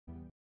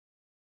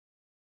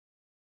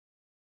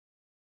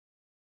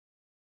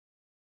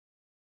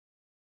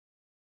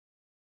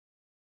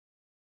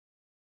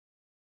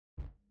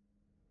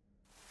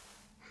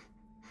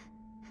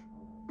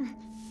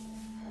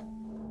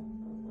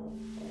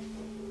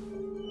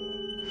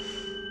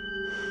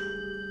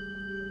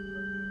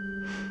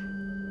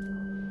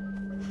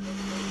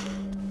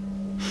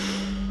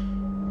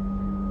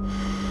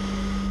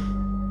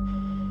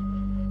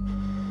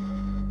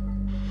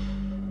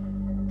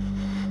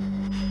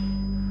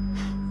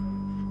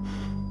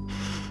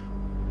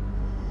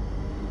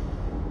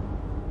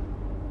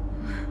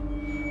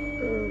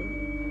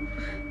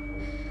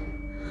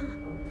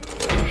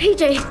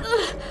AJ!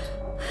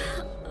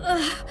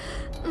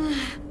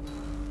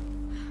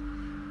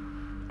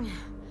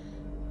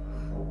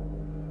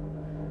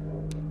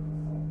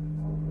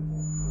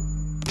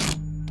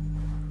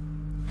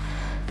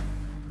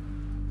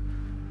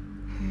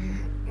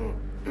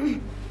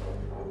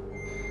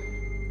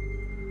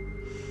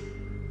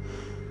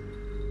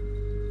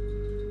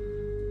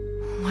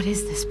 What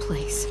is this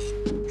place?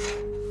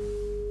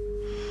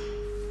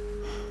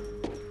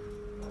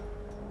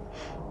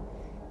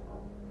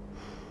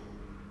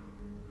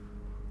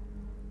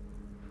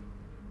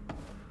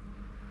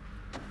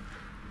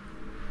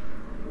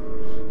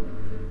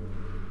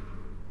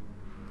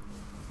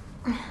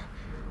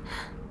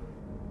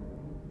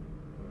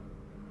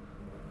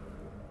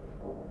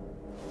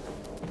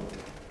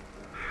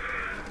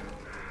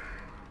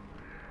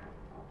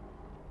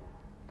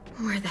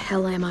 Where the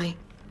hell am I?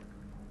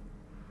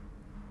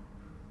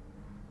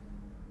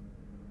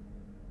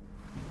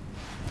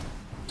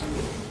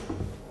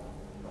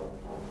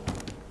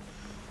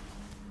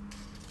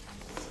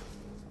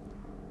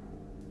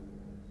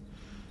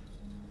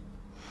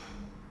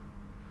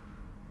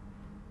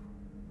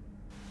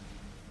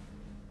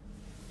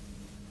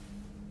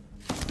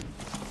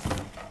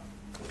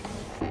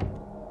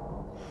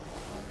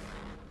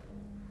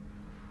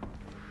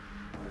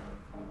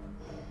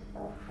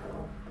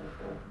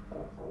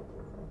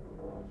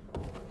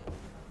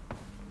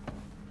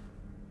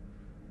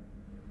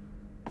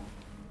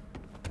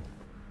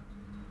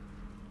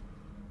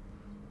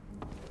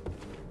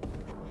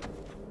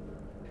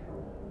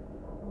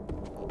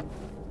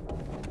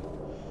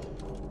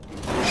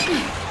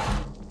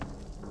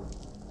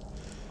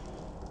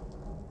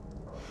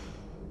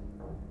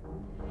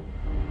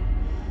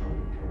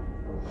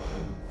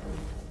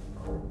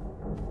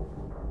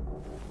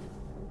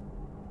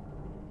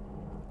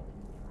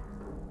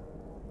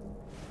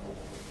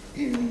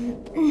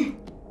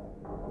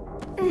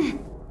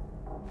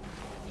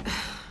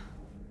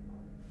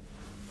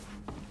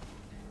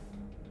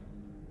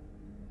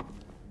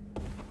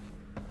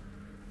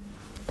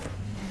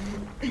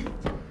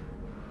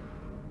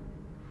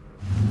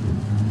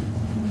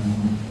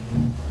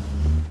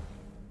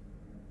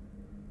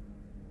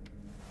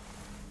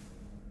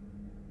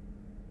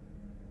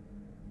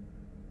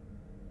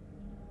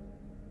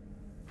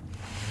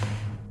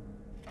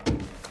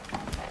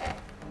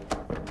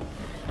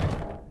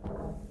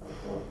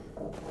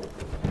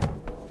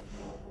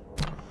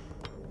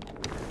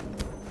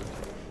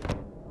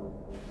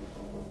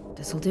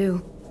 This'll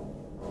do.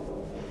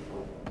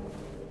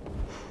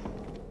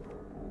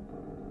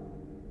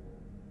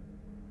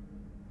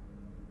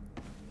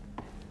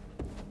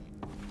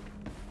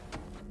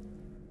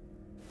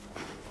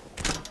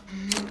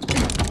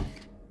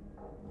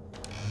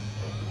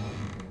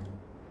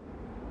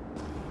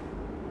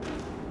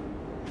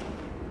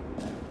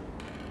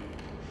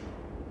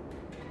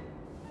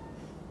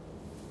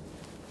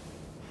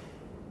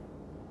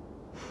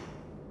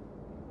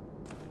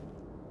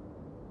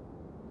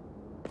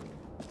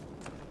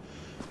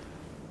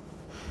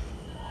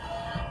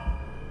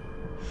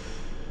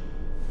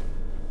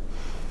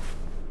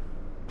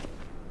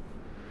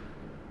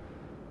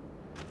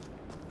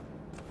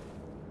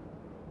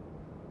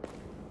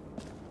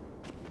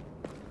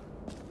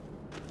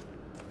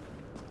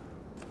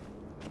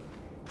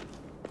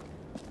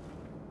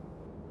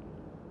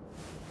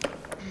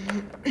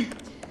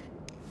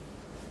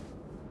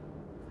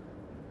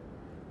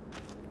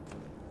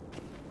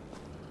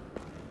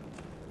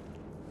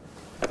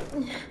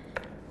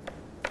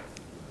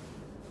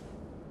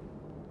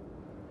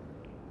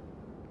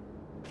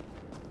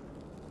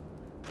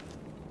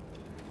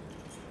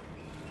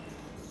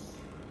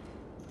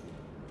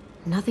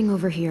 Nothing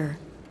over here.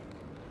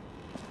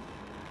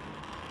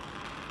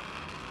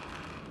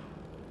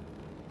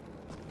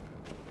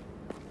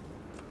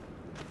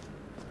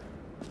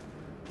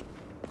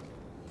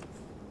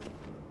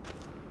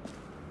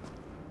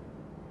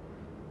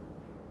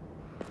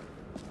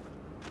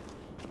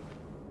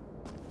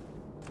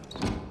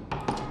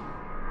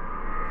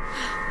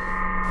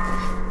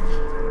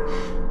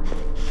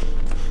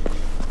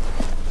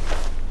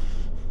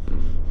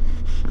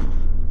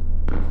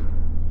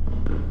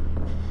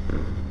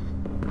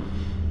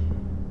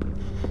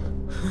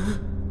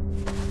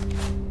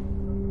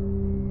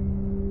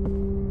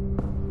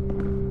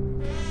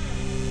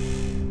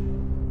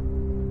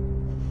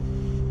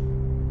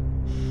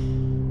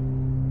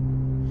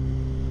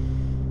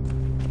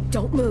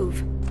 Don't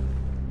move.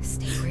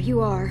 Stay where you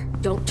are.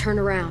 Don't turn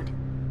around.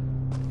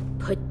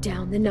 Put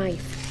down the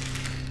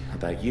knife. How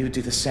about you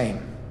do the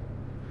same?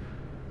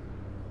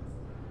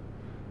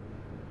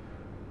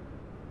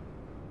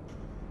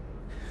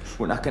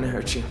 We're not gonna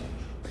hurt you.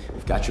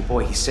 We've got your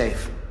boy, he's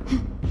safe.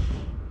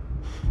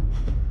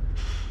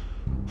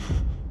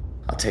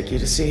 I'll take you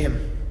to see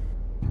him.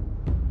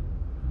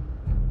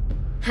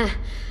 Huh.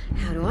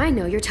 How do I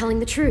know you're telling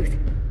the truth?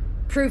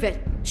 Prove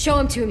it. Show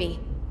him to me.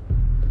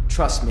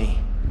 Trust me,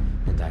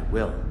 and I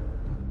will.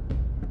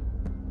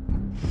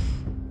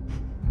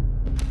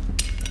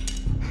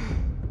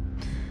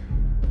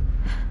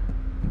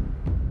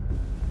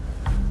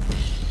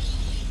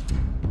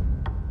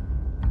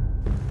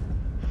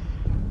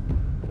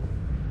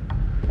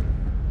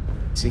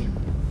 See?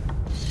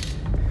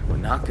 We're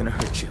not gonna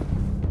hurt you.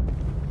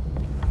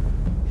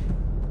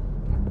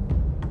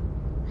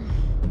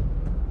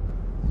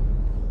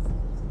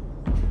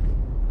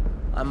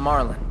 I'm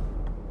Marlon.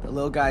 The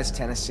little guy's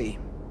Tennessee.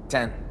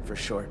 10, for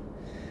short.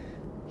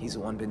 He's the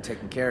one been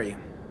taking care of you.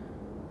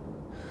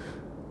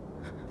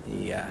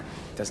 He,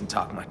 doesn't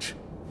talk much.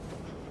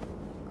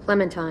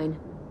 Clementine.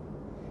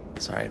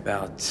 Sorry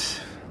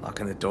about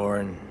locking the door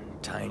and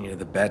tying you to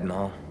the bed and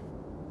all.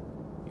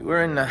 You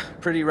were in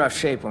pretty rough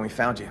shape when we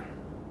found you.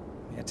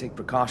 We had to take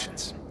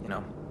precautions, you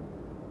know,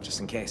 just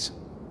in case.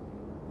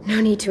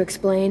 No need to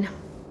explain.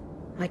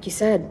 Like you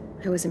said,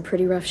 I was in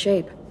pretty rough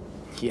shape.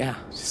 Yeah,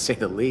 to say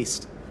the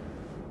least.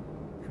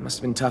 It must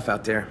have been tough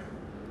out there,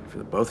 for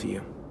the both of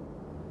you.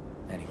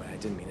 Anyway, I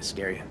didn't mean to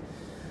scare you.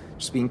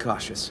 Just being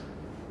cautious.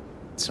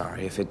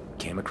 Sorry if it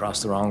came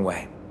across the wrong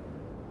way.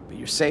 But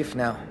you're safe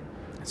now,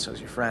 and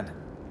so's your friend.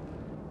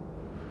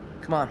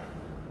 Come on,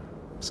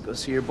 let's go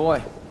see your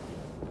boy.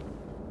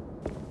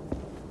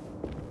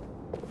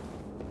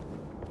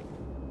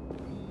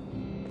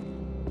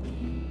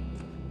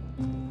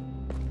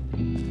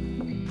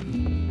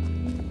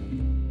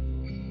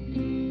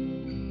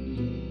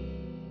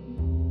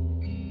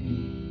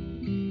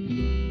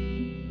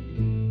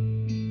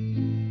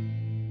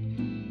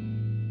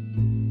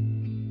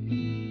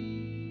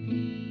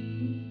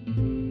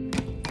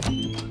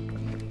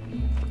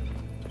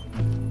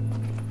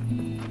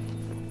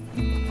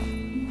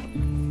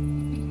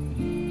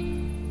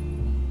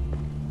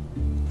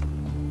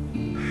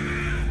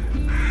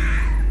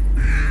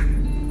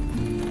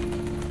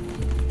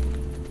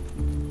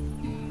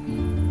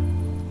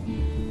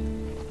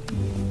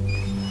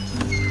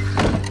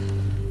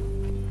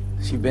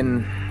 You've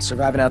been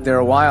surviving out there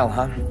a while,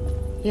 huh?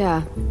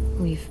 Yeah,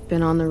 we've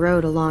been on the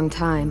road a long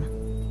time.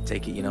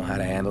 Take it you know how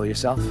to handle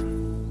yourself?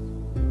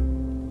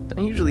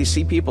 Don't usually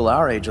see people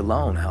our age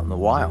alone out in the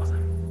wild.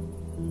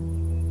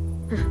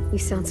 You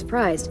sound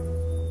surprised.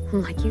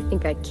 Like you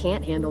think I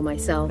can't handle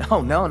myself.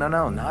 No,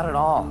 not at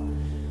all.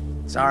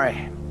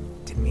 Sorry,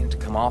 didn't mean it to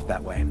come off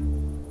that way.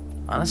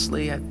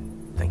 Honestly, I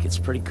think it's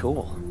pretty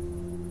cool.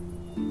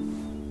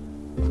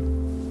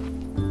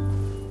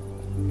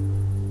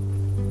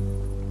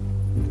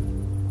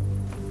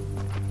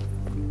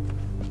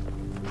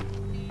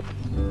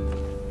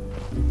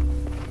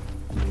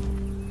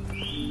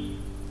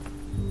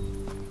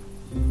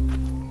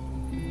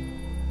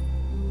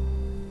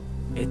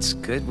 It's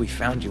good we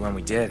found you when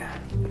we did.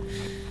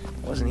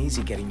 It wasn't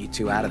easy getting you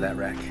two out of that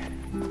wreck.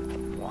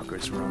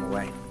 Walkers were on the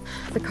way.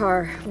 The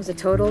car, was it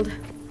totaled?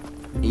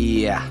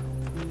 Yeah.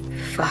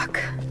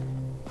 Fuck.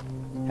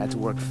 Had to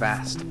work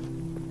fast.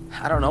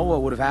 I don't know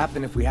what would have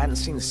happened if we hadn't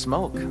seen the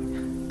smoke.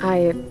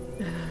 I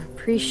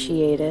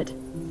appreciate it.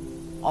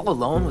 All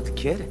alone with the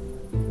kid?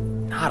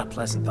 Not a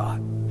pleasant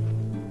thought.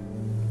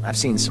 I've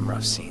seen some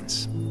rough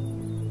scenes.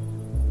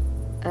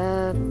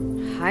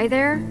 Hi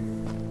there?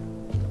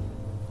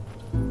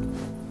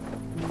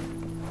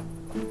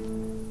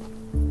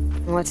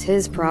 What's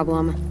his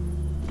problem?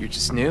 You're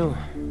just new.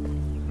 I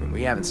mean,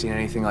 we haven't seen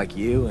anything like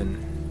you in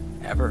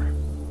ever.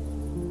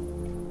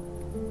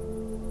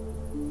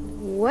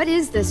 What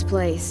is this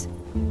place?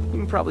 You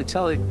can probably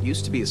tell it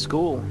used to be a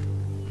school.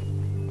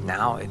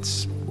 Now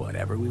it's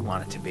whatever we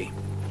want it to be.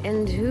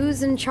 And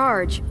who's in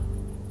charge?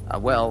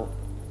 Well,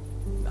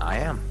 I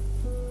am.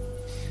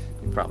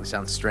 It probably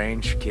sounds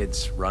strange,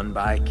 kids run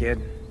by a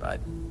kid, but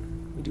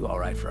we do all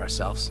right for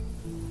ourselves.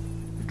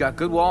 We've got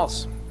good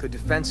walls, good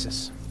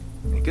defenses,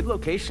 and a good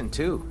location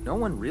too. No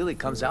one really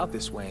comes out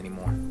this way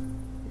anymore.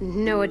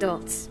 No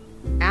adults.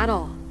 At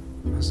all.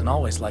 It wasn't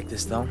always like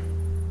this though.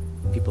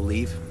 People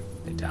leave,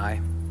 they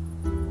die.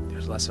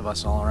 There's less of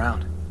us all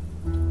around.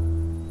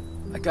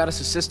 I got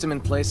us a system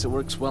in place that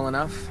works well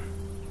enough.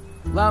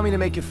 Allow me to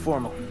make it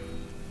formal.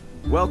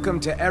 Welcome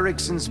to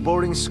Erickson's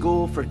boarding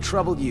school for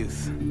troubled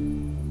youth.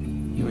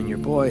 You and your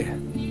boy,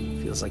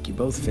 feels like you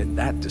both fit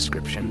that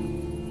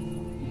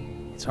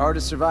description. It's hard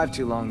to survive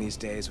too long these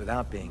days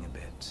without being a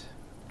bit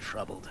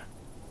troubled.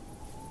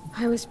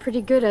 I was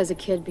pretty good as a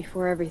kid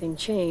before everything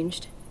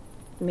changed.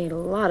 Made a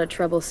lot of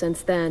trouble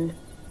since then.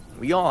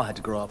 We all had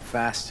to grow up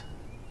fast.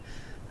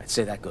 I'd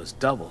say that goes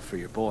double for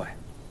your boy.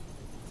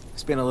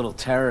 He's been a little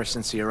terror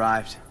since he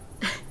arrived.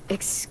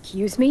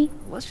 Excuse me?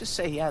 Let's just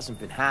say he hasn't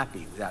been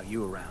happy without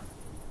you around.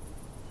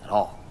 At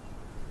all.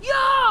 Yo!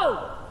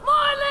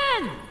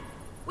 Marlon!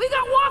 We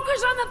got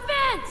walkers on the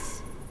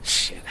fence!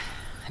 Shit.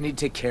 I need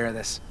to take care of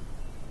this.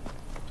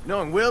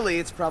 Knowing Willie,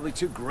 it's probably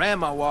 2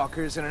 grandma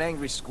walkers and an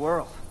angry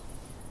squirrel.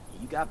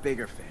 You got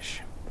bigger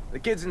fish. The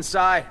kid's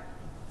inside.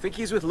 Think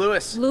he's with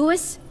Lewis.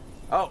 Lewis?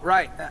 Oh,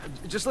 right.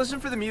 Just listen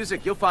for the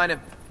music. You'll find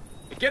him.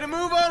 Get a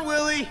move on,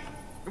 Willie!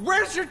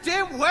 Where's your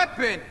damn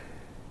weapon?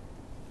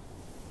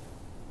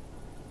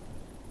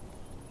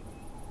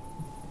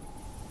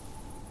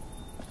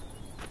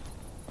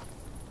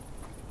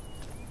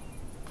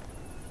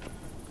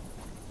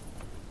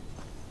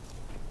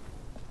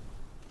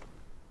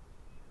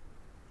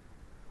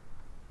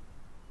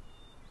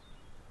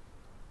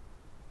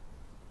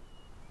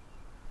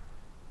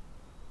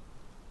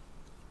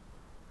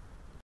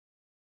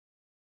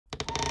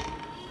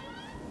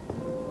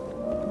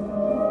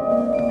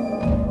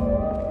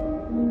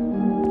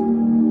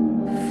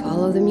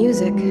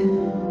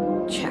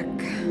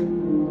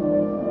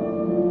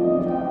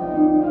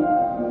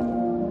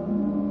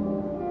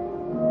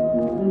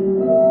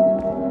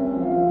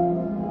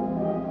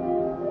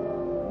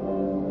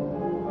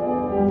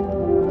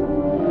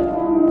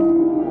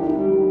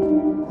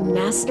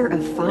 Master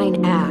of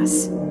Fine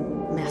Ass.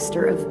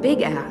 Master of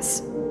Big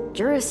Ass.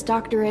 Juris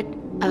Doctorate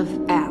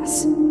of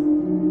Ass.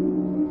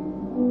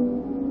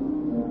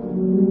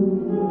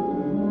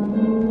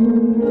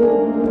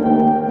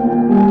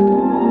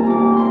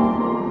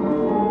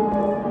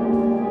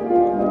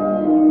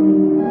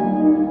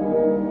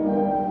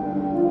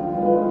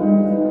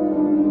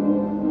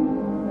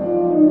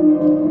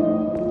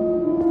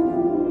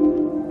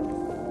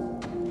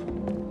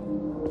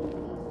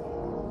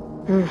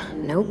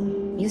 Nope.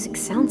 Music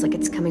sounds like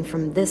it's coming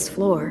from this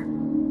floor.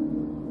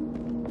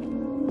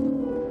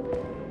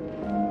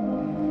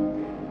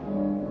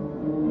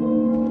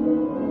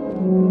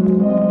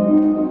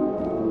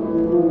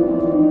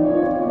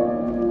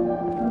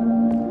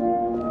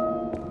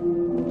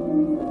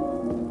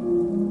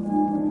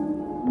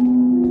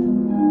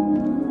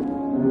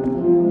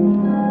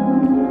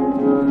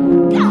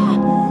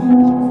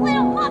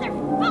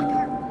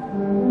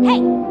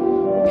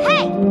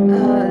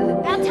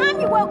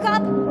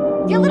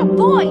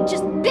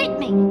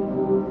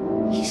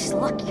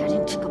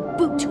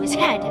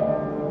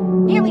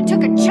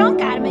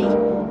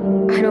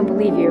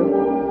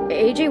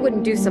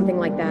 Do something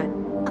like that.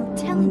 I'm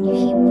telling you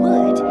he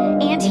would,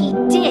 and he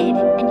did,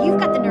 and you've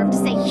got the nerve to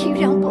say you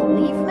don't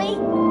believe me?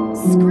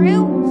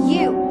 Screw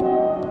you.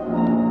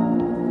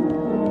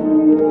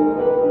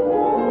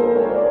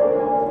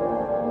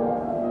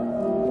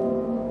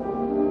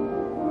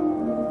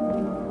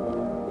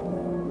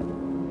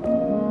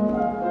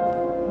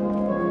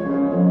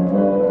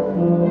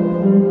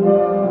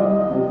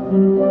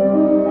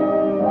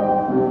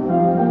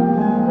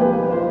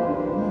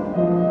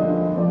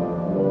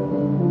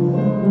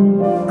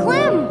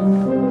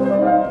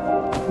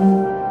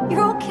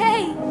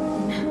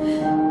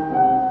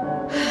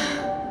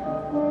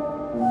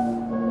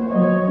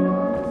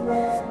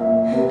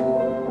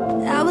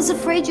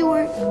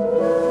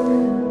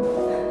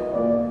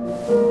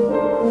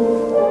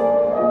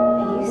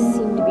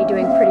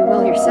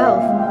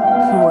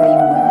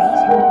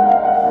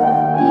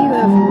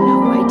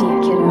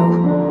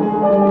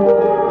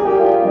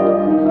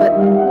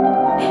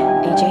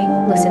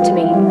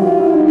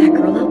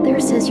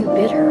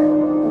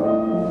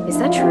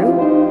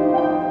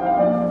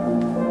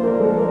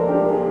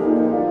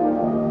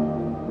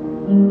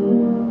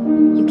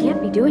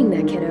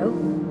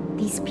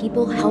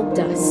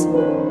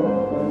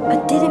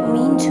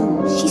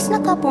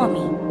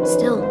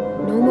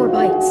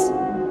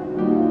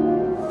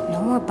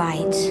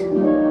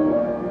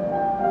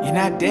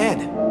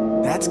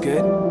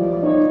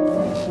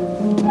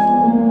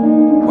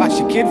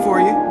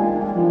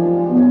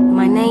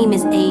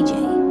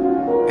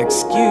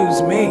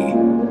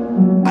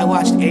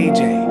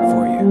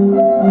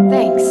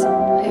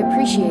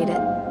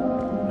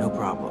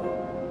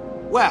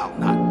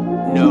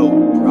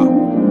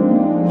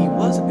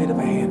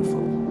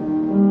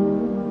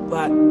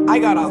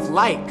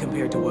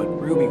 Compared to what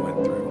Ruby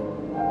went through.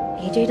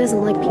 AJ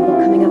doesn't like people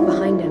coming up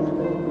behind him.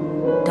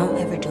 Don't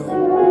ever do it.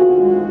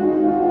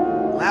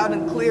 Loud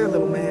and clear,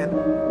 little man.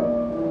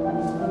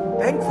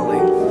 Thankfully,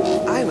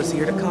 I was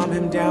here to calm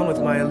him down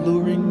with my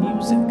alluring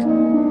music.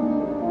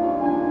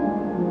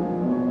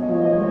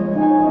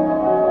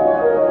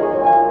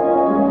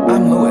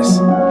 I'm Lewis.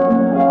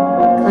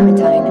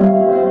 Clementine.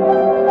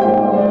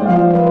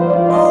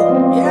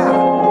 Oh, yeah.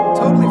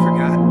 Totally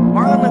forgot.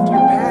 Marlon left your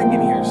bag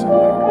in here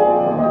somewhere.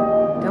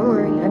 Don't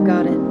worry, I've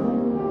got it.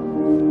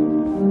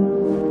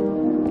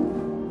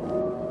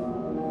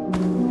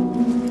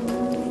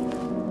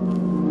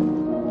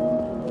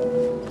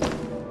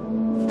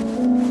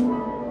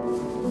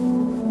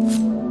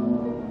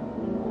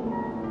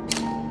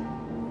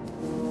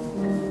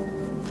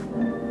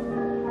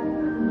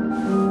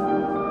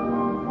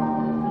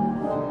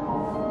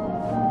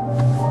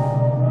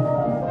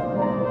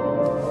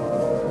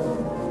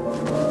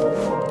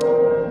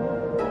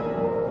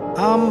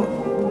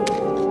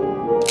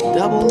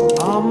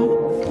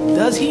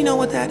 Does he know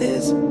what that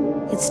is?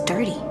 It's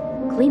dirty.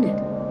 Clean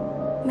it.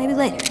 Maybe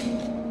later.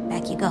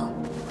 Back you go.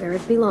 Where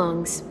it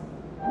belongs.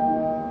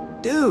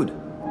 Dude,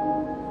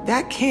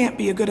 that can't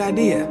be a good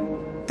idea.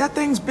 That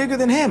thing's bigger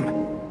than him.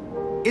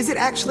 Is it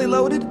actually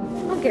loaded?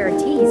 I'll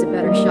guarantee he's a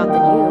better shot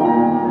than you.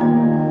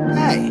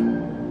 Hey.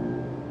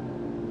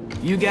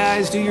 You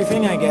guys do your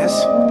thing, I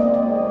guess.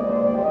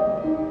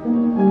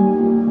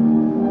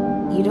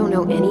 You don't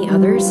know any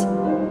others?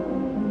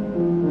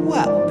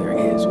 Well, there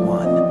is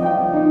one.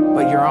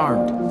 But you're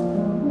armed.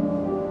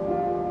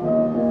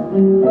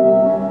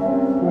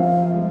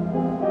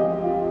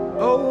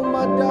 Oh,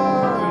 my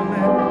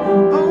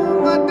darling.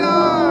 Oh, my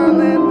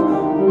darling.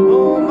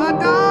 Oh, my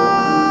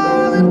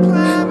darling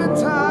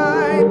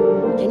Clementine.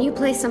 Can you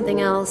play something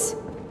else?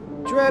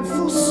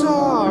 Dreadful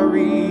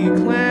sorry,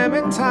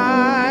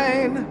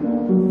 Clementine.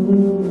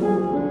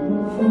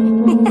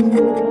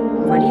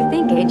 What do you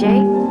think, AJ?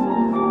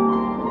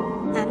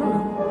 I don't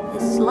know.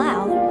 It's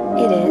loud.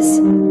 It is.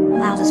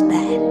 Loud is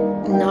bad.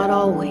 Not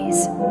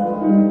always.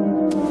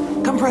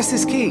 Come press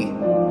this key.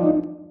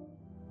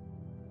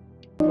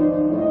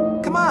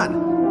 Come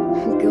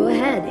on. Go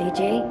ahead,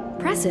 AJ.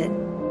 Press it.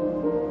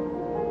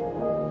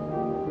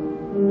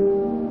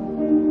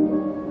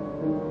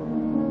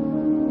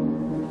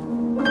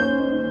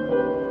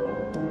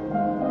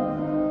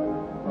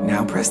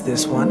 Now press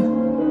this one.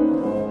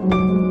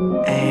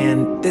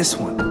 And this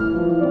one.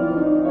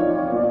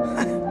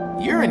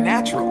 You're a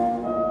natural.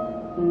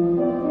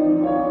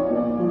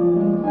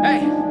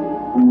 Hey!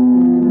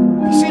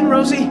 You seen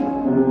Rosie?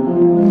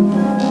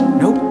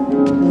 Nope.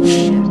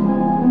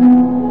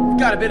 We've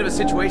got a bit of a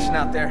situation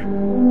out there.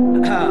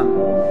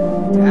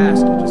 To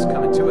ask, you're just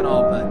coming to it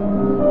all,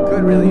 but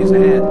could really use a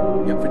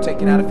hand. You up for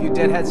taking out a few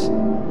deadheads?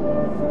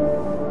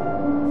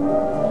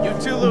 You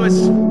too, Lewis.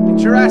 Get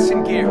your ass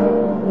in gear.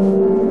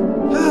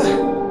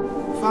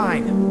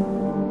 Fine.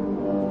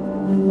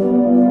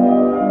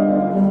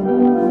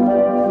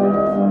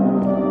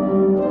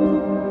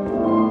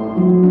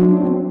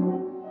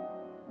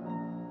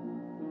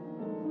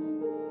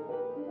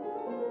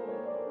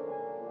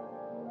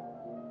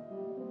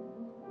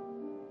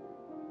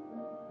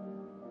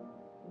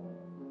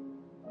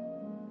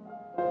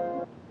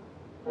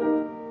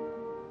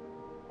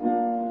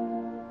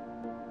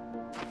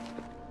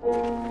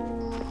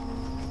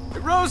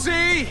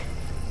 Rosie!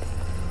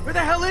 Where the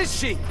hell is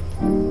she?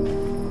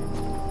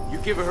 You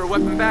give her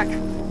weapon back?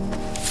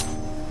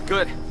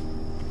 Good.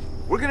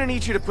 We're gonna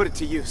need you to put it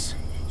to use.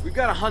 We've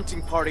got a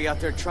hunting party out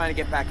there trying to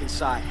get back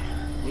inside.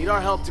 Need our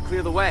help to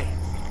clear the way.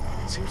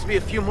 Seems to be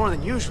a few more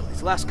than usual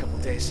these last couple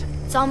days.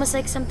 It's almost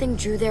like something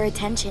drew their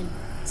attention.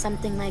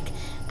 Something like,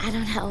 I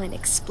don't know, an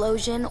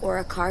explosion or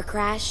a car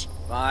crash.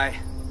 Bye.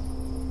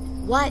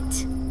 What?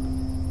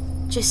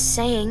 Just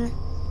saying.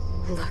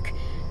 Look,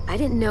 I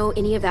didn't know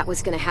any of that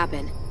was gonna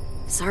happen.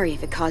 Sorry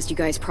if it caused you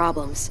guys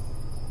problems.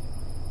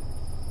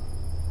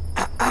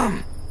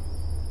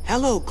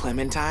 Hello,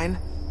 Clementine.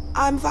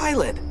 I'm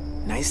Violet.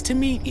 Nice to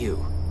meet you.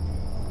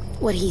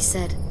 What he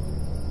said.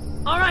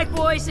 All right,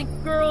 boys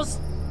and girls,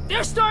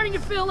 they're starting to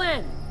fill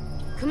in.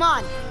 Come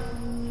on.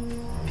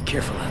 Be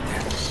careful out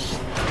there.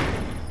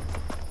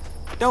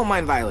 Don't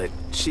mind Violet.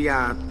 She,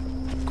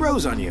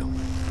 grows on you.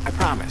 I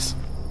promise.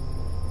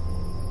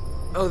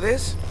 Oh,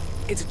 this?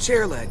 It's a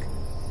chair leg.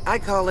 I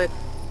call it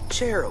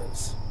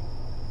Cheryl's.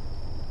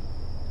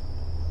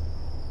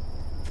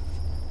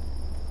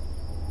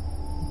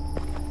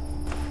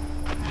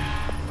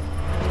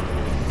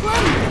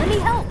 Clem, let me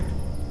help.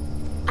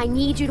 I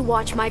need you to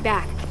watch my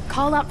back.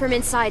 Call out from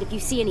inside if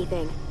you see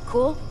anything.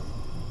 Cool?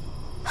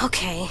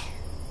 Okay.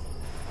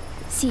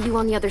 See you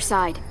on the other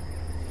side.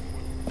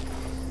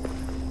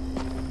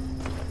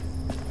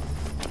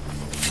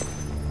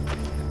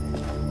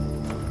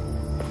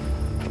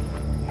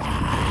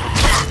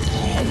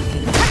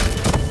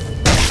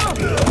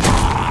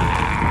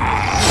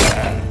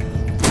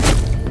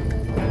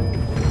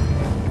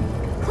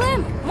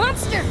 Clem,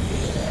 monster!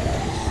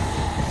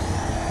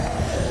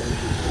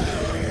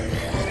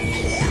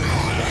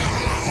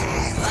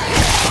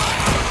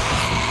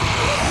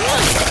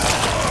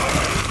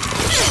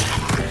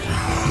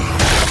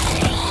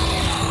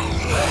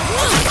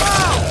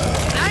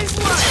 Nice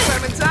work,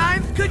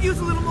 Clementine. Could use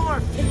a little more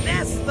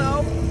finesse,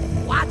 though.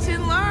 Watch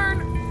and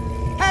learn.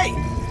 Hey,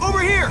 over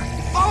here.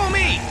 Follow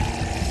me.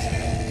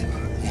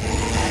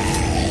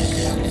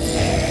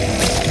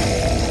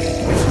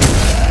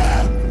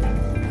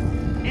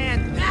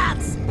 And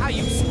that's how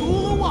you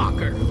school a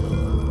walker.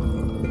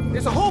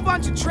 There's a whole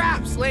bunch of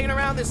traps laying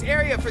around this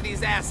area for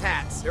these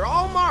asshats. They're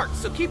all marked,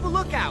 so keep a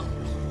lookout.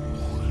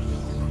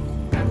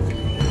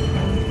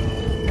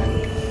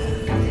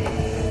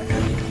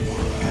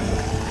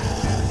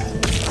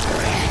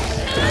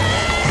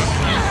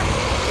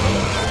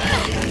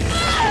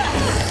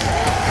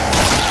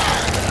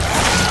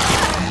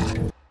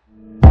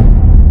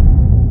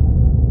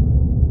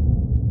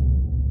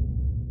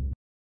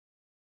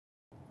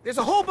 There's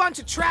a whole bunch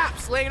of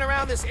traps laying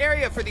around this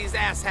area for these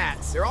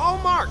asshats. They're all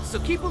marked, so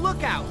keep a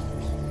lookout.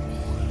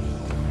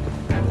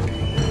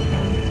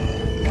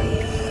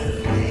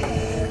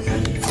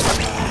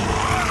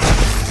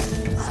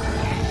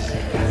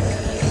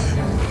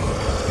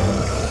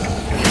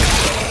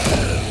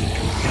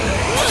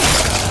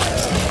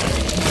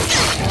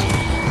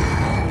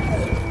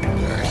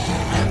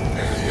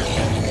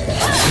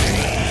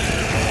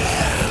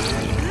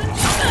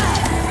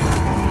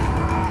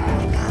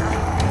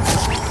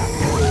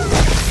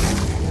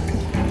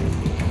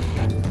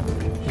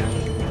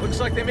 Looks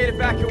like they made it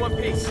back in one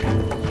piece.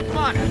 Come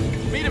on,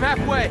 meet him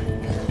halfway.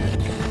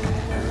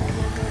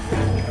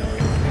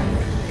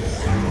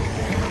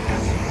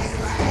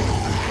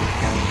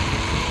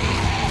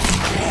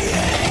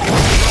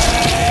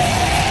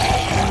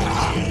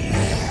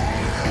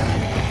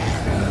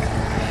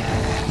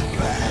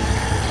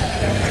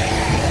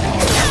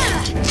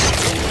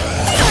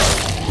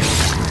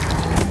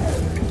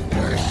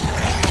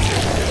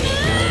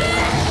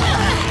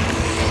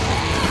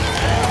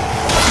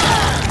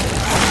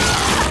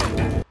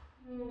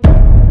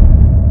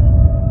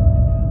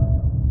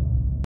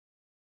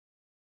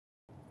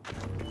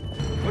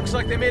 Looks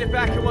like they made it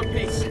back in one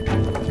piece.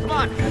 Come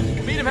on,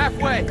 meet him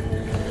halfway.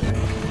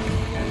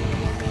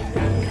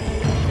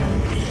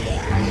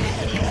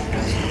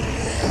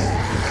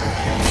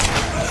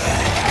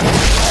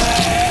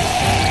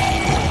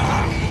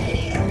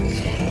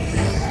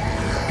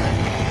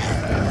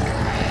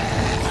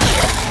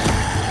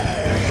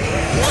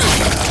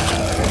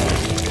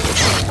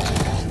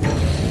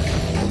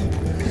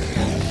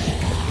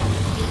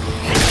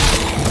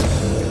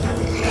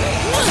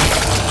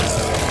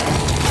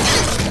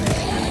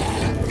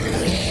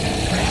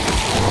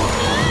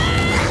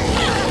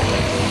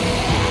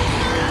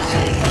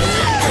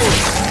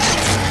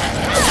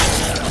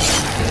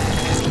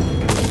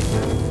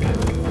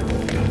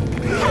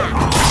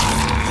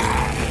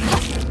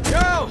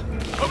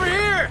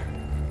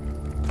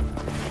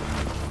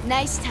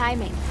 Nice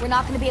timing. We're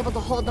not gonna be able to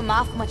hold them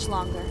off much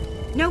longer.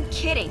 No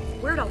kidding.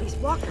 Where'd all these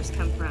walkers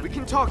come from? We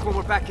can talk when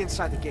we're back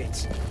inside the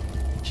gates.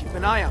 Keep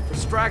an eye out for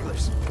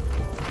stragglers.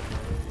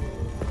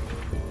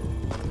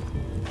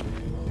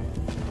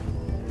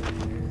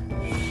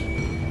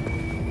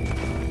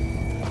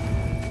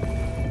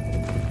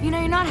 You know,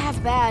 you're not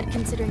half bad,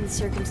 considering the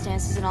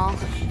circumstances and all.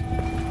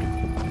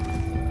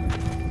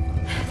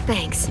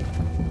 Thanks.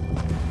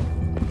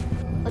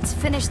 Let's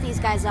finish these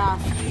guys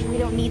off. We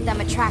don't need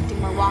them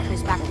attracting more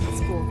walkers back to the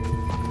school.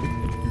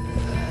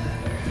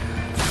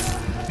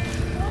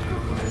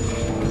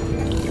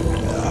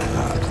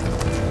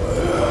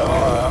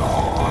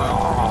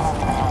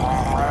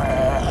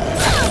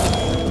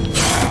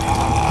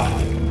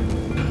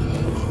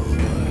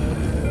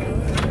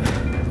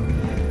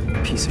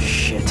 Piece of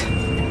shit.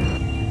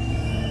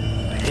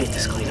 I hate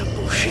this cleanup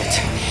bullshit.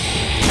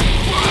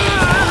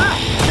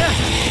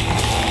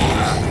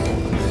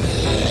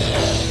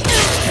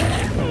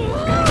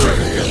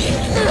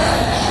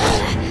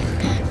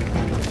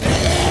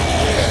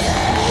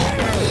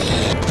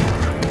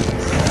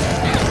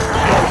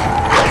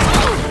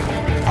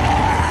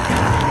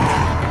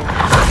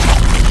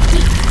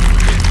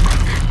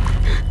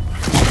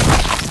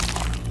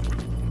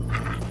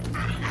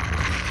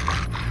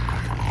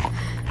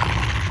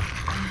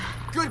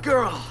 Good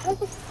girl.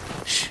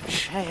 Shh,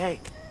 shh, hey, hey.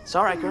 It's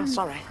all right, girl, it's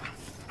all right.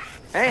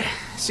 Hey,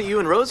 see you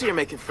and Rosie are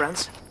making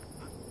friends.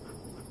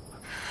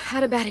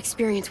 Had a bad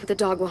experience with the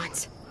dog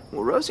once.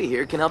 Well, Rosie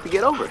here can help you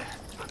get over it.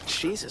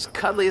 She's as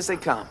cuddly as they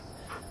come.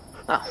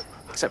 Oh,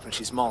 except when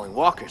she's mauling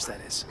walkers,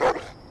 that is.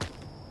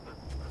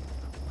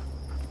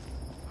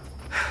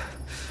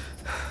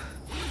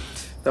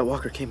 That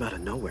walker came out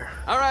of nowhere.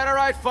 All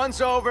right,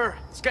 fun's over.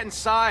 Let's get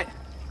inside.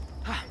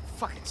 I'm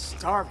fucking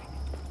starving.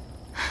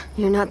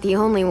 You're not the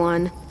only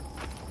one.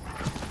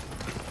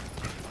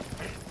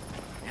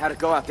 How'd it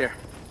go out there?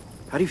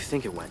 How do you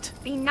think it went?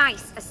 Be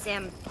nice,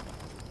 Asim.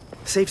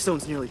 The safe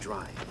zone's nearly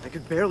dry. I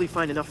could barely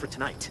find enough for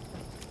tonight.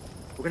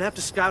 We're gonna have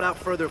to scout out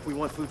further if we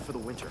want food for the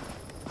winter.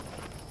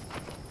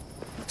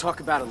 We'll talk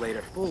about it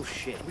later.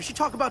 Bullshit. We should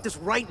talk about this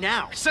right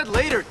now. I said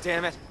later,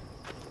 damn it.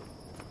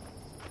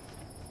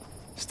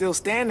 Still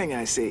standing,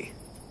 I see.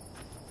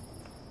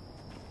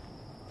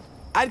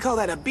 I'd call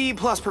that a B+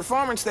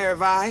 performance there,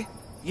 Vi.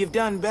 You've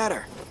done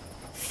better.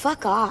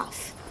 Fuck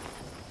off.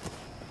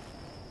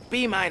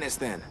 B-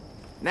 then.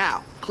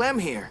 Now, Clem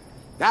here.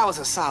 That was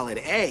a solid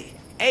A.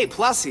 A+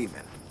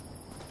 even.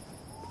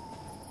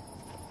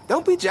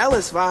 Don't be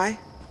jealous, Vi.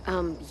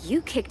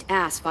 You kicked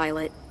ass,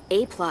 Violet.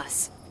 A+.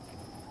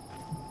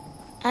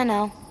 I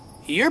know.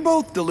 You're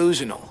both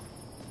delusional.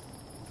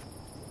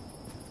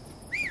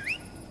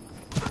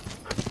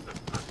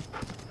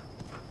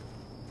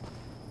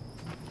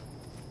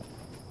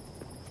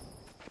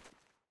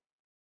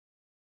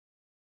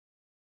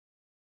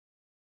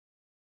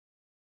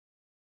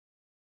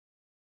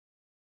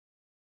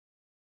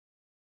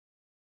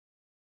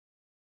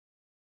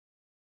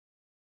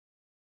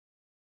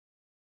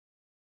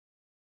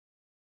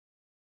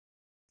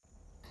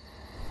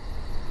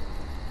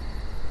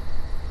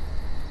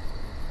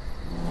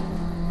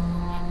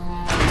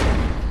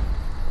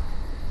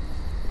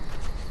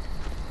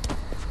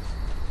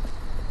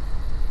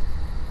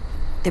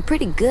 They're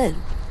pretty good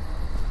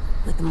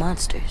with the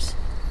monsters.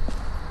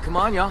 Come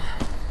on, y'all.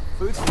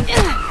 Food's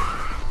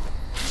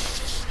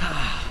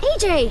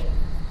AJ!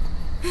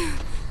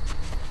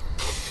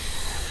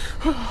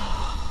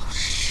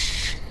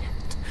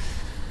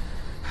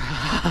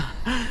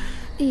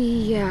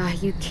 Yeah,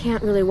 you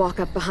can't really walk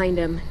up behind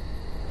him.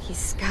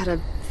 He's got a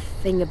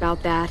thing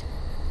about that.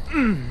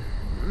 A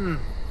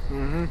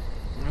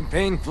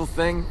painful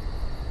thing.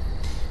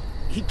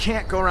 He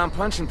can't go around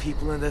punching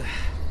people in the...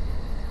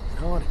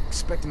 I don't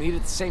expect him to eat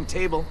at the same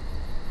table.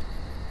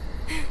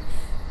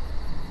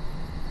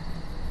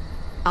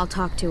 I'll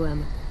talk to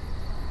him.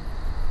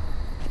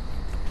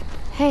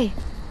 Hey.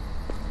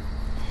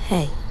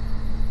 Hey,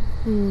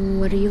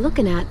 What are you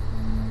looking at?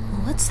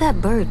 what's that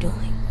bird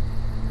doing?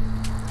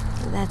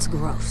 That's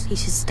gross. He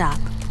should stop.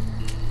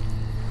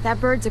 That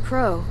bird's a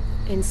crow.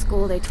 In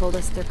school they told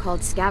us they're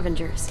called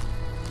scavengers.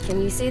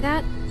 Can you say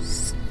that?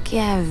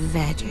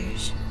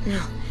 Scavengers.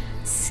 No.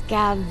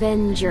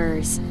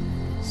 Scavengers.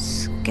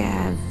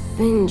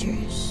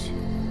 Scavengers.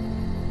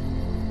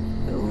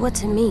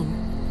 What's it mean?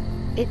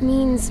 It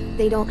means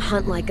they don't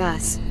hunt like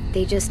us.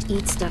 They just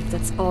eat stuff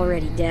that's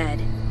already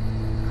dead.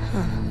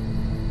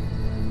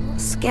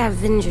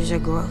 Scavengers are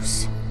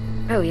gross.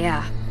 Oh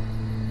yeah.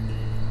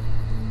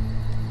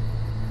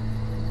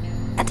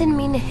 I didn't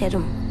mean to hit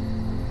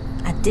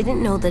him. I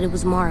didn't know that it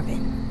was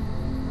Marvin.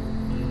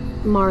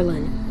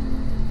 Marlon.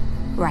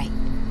 Right.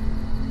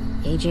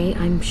 AJ,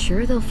 I'm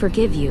sure they'll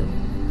forgive you.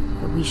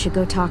 But we should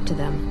go talk to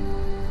them.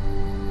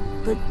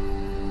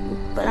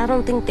 But I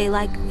don't think they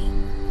like me.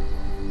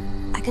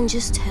 I can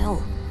just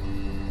tell.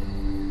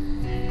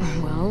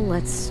 Well,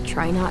 let's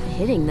try not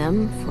hitting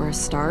them for a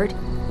start.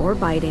 Or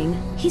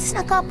biting. He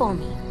snuck up on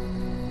me.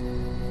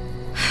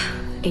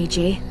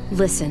 AJ,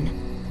 listen.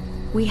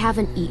 We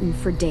haven't eaten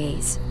for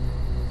days.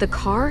 The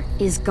car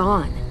is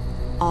gone.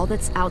 All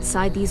that's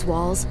outside these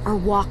walls are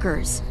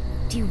walkers.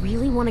 Do you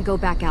really want to go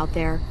back out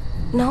there?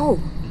 No.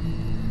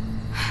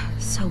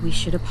 So we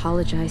should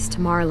apologize to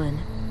Marlon.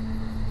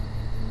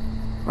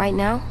 Right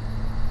now?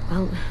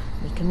 Well,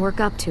 we can work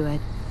up to it.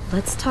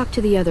 Let's talk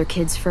to the other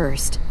kids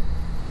first.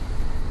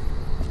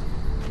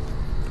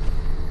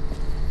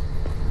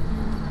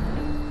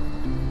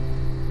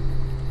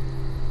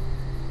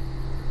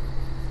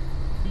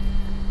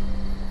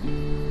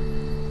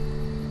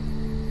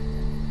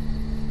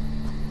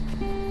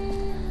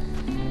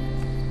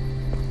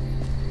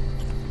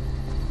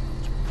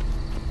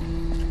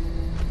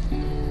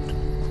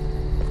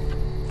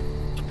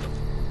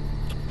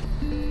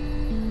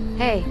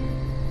 Hey.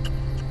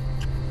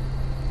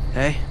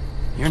 Hey,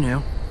 you're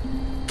new.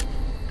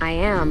 I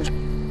am.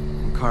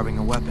 I'm carving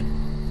a weapon.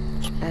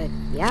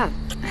 Yeah,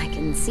 I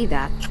can see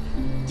that.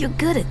 You're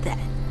good at that.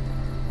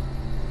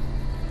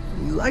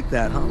 You like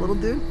that, huh, little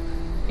dude?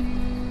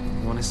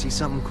 Want to see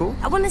something cool?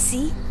 I want to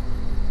see.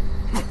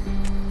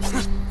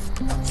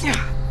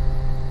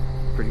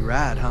 Pretty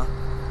rad, huh?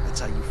 That's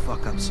how you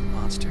fuck up some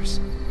monsters.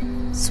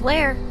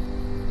 Swear.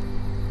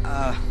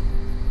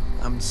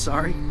 I'm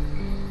sorry.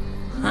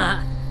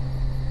 Huh.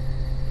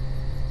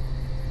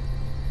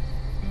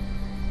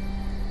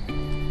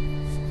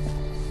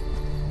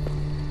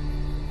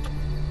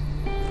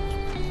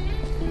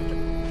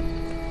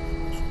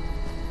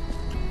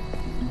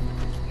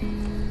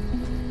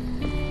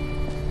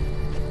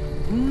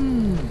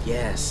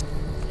 Yes.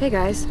 Hey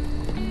guys.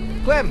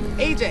 Clem,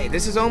 AJ,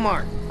 this is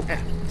Omar.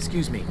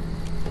 Excuse me.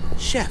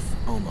 Chef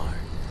Omar.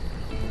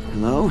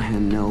 Hello,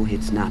 and no,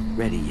 it's not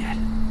ready yet.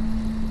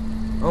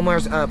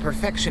 Omar's a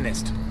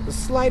perfectionist. The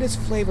slightest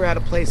flavor out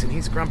of place and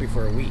he's grumpy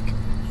for a week.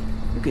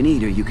 You can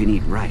eat or you can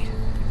eat right.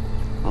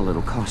 All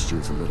it'll cost you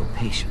is a little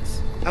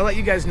patience. I'll let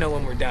you guys know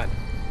when we're done.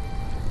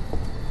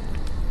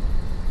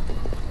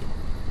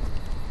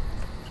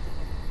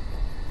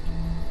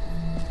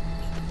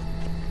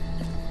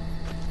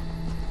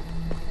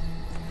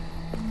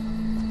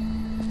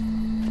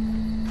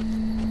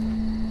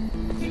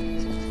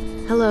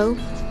 Hello.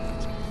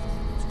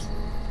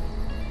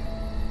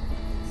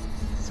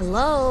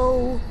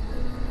 Hello?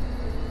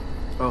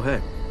 Oh,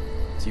 hey.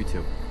 It's you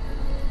two.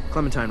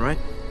 Clementine, right?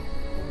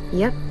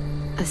 Yep.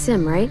 A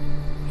sim, right?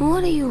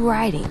 What are you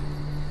writing?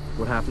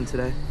 What happened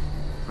today?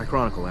 I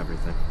chronicle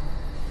everything.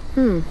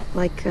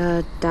 Like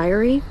a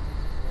diary?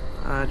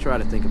 I try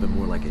to think of it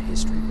more like a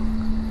history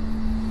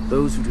book.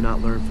 Those who do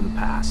not learn from the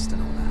past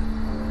and all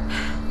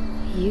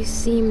that. You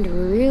seemed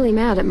really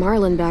mad at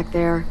Marlon back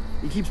there.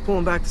 He keeps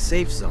pulling back the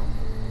safe zone.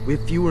 We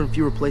have fewer and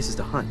fewer places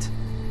to hunt,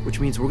 which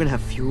means we're gonna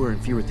have fewer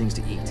and fewer things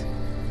to eat.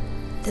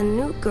 The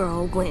new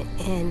girl went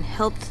and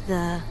helped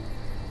the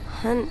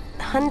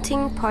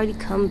hunting party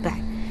come back.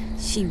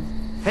 She...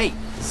 Hey,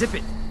 zip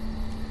it!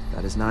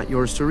 That is not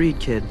yours to read,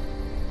 kid.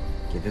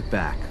 Give it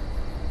back.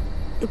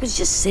 It was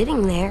just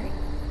sitting there.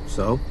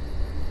 So?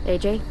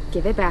 AJ,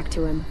 give it back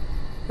to him.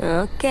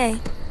 Okay.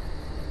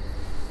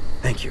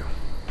 Thank you.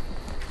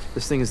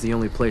 This thing is the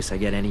only place I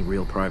get any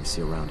real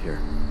privacy around here.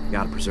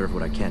 Gotta preserve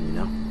what I can, you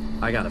know?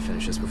 I gotta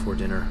finish this before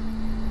dinner.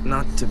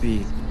 Not to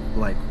be,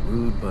 like,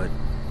 rude, but,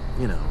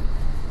 you know.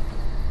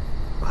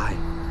 Bye.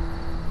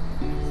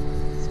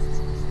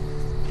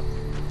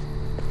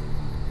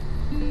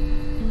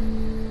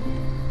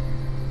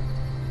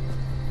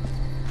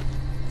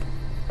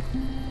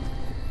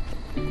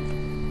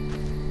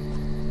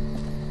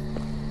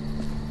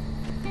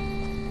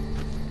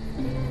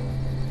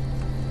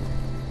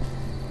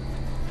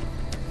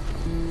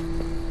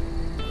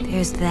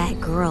 There's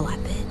that girl, I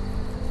bet.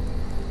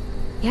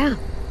 Yeah.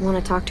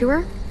 Want to talk to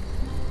her?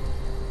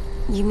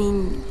 You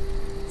mean,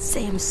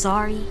 say I'm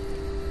sorry?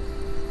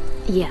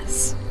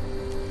 Yes.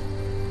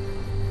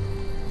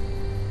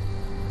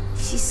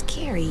 She's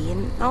scary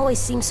and always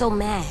seems so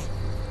mad.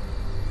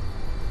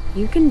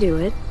 You can do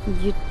it.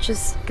 You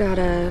just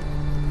gotta...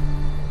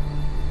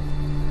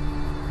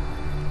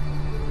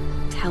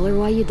 tell her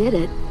why you did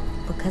it.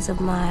 Because of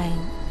my...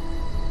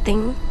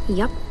 thing?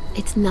 Yup.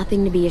 It's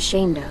nothing to be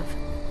ashamed of.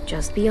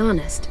 Just be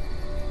honest.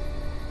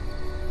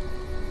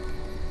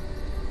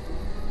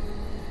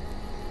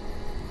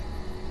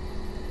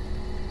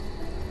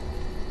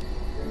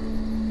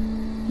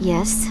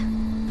 Yes?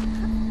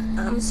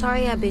 I'm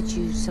sorry I bit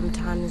you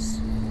sometimes.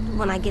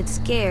 When I get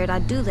scared, I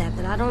do that,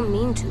 but I don't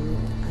mean to.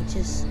 I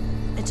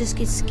just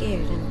get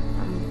scared,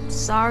 and I'm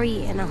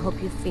sorry, and I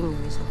hope your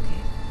finger is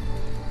okay.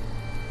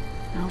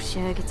 Oh,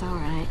 Shug, it's all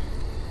right.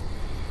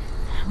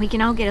 We can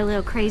all get a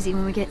little crazy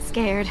when we get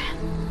scared.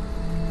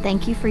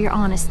 Thank you for your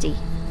honesty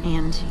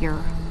and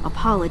your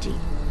apology.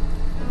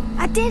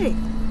 I did it!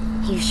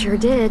 You sure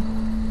did.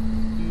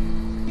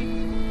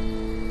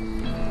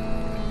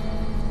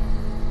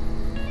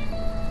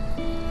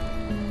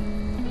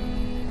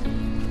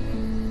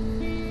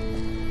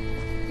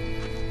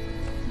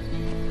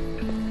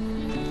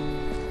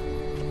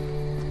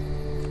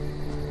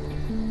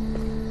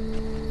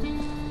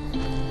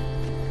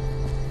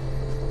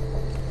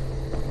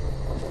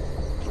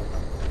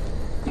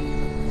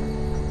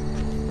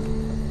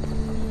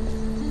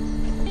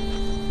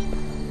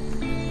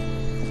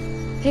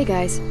 Hey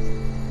guys.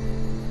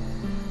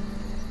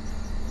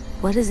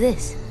 What is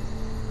this?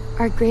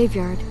 Our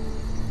graveyard.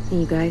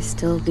 You guys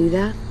still do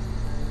that?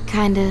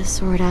 Kinda,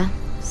 sorta.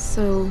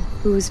 So,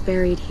 who's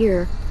buried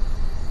here?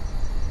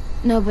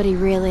 Nobody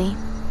really.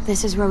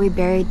 This is where we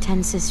buried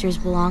 10 sisters'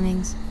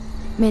 belongings.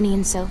 Minnie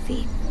and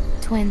Sophie.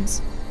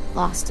 Twins.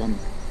 Lost them.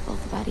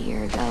 Both about a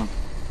year ago.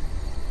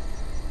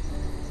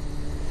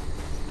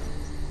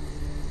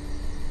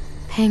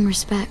 Paying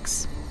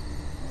respects.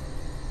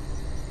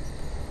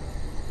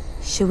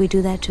 Should we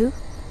do that too?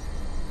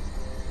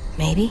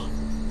 Maybe?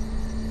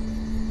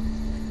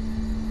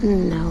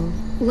 No.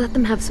 Let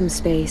them have some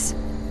space.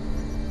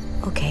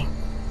 Okay.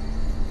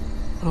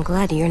 I'm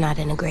glad you're not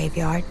in a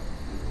graveyard.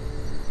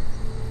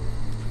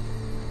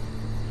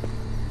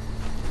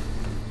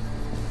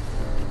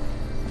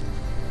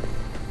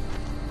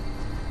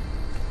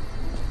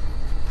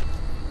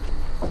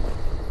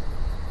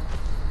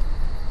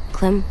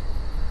 Clem?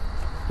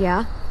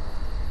 Yeah?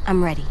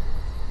 I'm ready.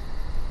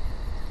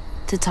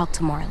 To talk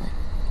to Marlon.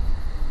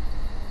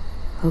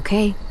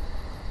 Okay.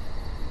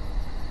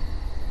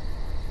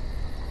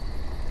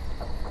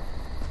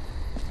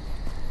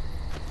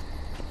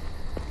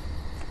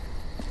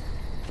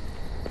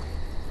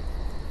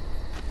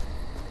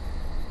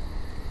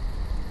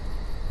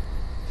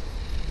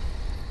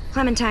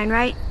 Clementine,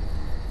 right?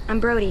 I'm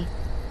Brody.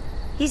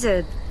 He's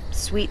a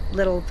sweet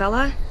little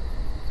fella.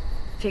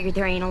 Figured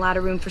there ain't a lot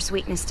of room for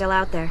sweetness still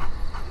out there.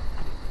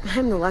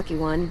 I'm the lucky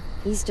one.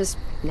 He's just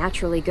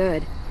naturally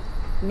good.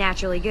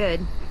 Naturally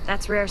good.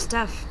 That's rare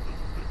stuff.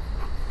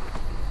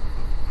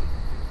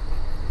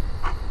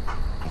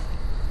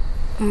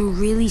 I'm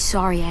really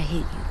sorry I hit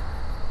you.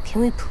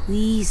 Can we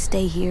please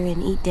stay here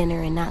and eat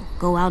dinner and not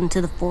go out into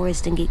the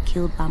forest and get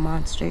killed by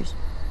monsters?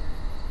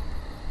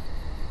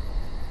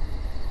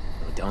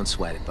 Oh, don't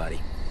sweat it, buddy.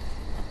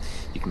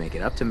 You can make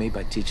it up to me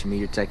by teaching me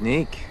your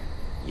technique.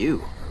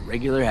 You, a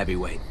regular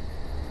heavyweight.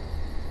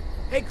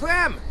 Hey,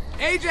 Clem!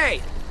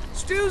 AJ!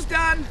 Stew's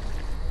done!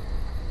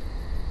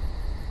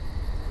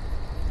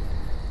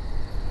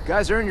 You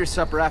guys earned your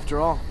supper after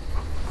all.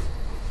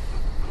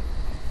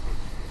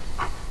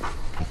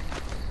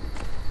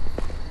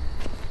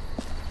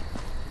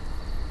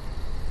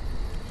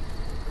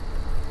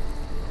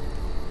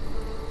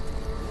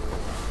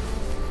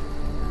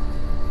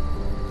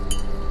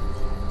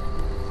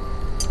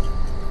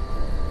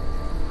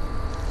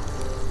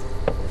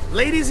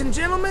 Ladies and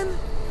gentlemen,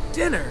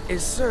 dinner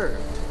is served.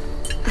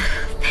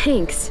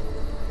 Thanks.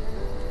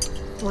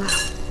 Wow,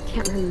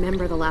 can't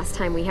remember the last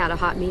time we had a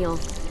hot meal.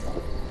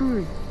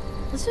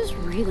 This is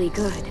really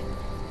good.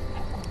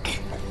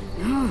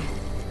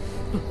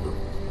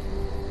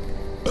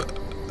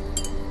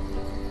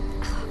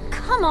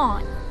 Come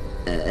on!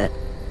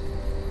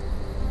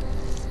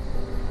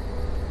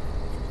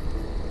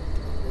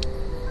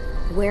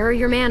 Where are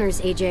your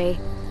manners, AJ?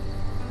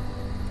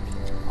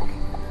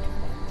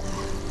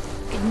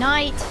 Good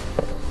night.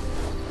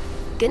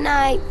 Good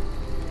night.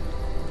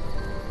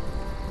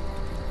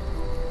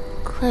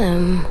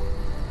 Clem.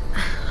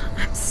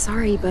 I'm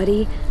sorry,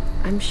 buddy.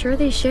 I'm sure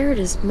they shared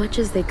as much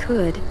as they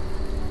could.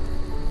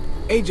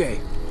 AJ,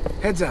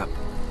 heads up.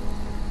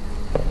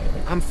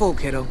 I'm full,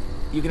 kiddo.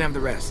 You can have the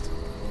rest.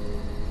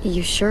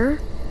 You sure?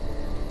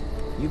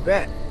 You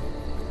bet.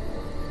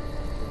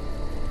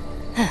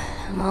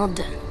 I'm all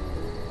done.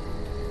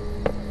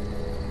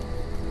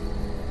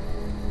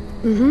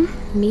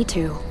 Me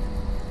too.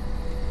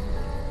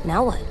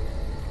 Now what?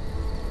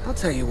 I'll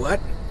tell you what.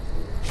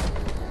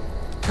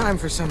 Time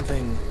for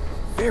something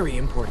very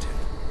important.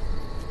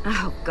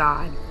 Oh,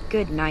 God.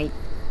 Good night.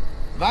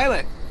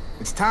 Violet,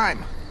 it's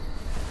time.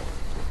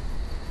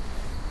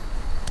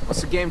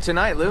 What's the game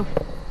tonight, Lou?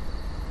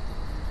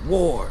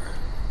 War.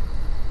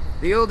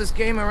 The oldest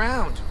game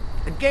around.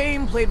 A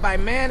game played by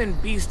man and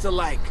beast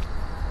alike.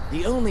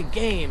 The only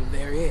game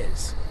there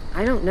is.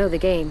 I don't know the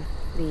game.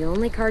 The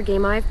only card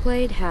game I've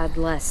played had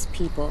less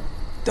people.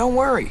 Don't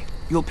worry.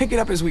 You'll pick it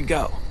up as we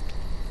go.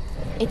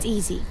 It's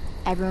easy.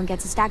 Everyone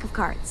gets a stack of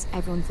cards.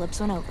 Everyone flips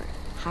one over.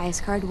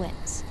 Highest card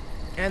wins.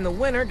 And the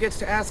winner gets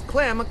to ask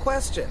Clem a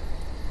question.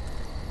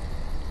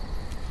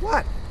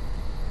 What?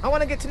 I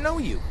want to get to know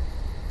you.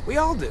 We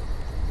all do.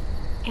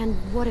 And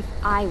what if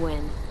I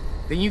win?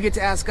 Then you get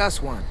to ask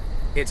us one.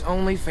 It's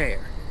only fair.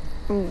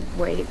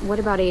 Wait, what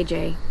about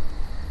AJ?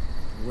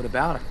 What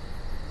about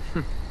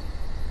him?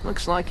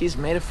 Looks like he's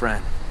made a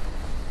friend.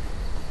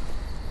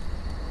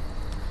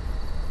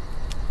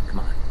 Come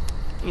on.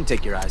 You can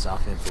take your eyes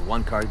off him for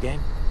one card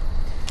game.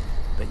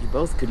 Bet you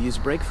both could use a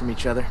break from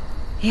each other.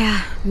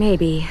 Yeah,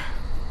 maybe.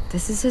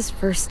 This is his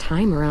first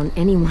time around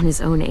anyone his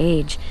own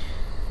age.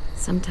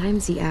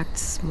 Sometimes he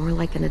acts more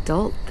like an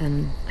adult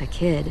than a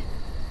kid.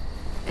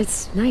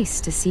 It's nice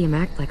to see him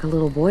act like a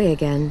little boy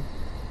again.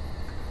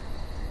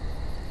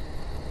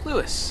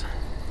 Lewis,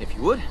 if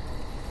you would.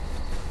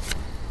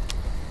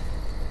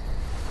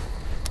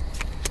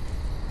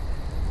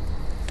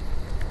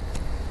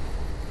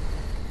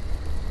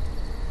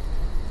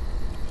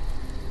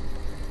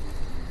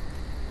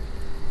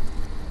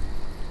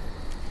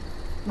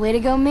 Way to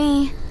go,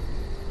 me.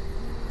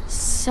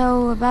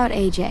 So, about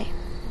AJ.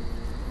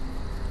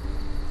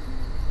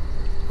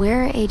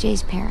 Where are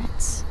AJ's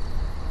parents?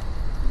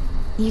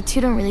 You two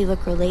don't really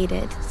look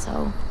related,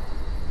 so...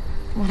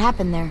 What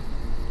happened there?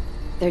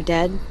 They're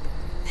dead.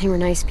 They were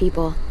nice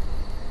people.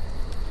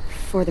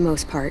 For the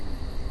most part.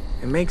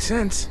 It makes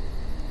sense.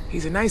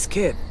 He's a nice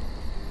kid.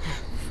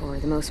 For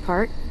the most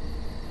part.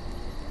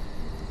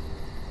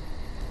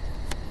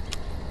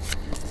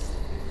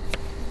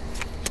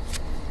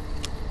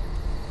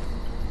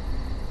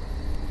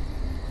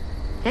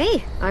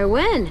 Hey, I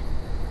win!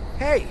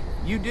 Hey,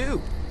 you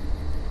do.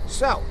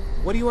 So,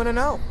 what do you want to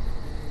know?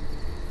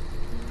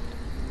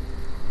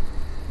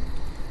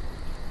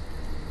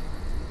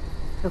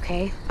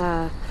 Okay,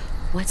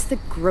 what's the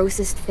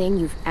grossest thing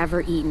you've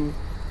ever eaten?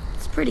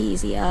 It's pretty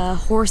easy,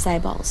 horse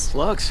eyeballs.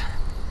 Slugs?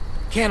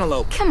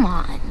 Cantaloupe. Come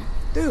on.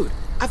 Dude,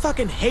 I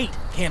fucking hate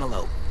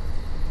cantaloupe.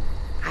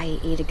 I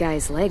ate a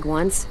guy's leg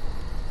once.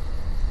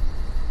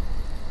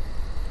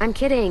 I'm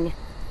kidding.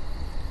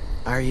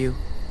 Are you?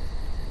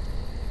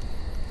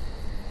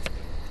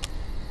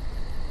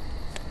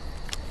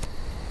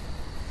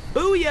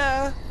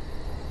 Booyah!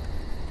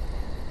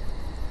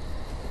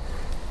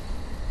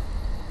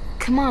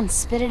 Come on,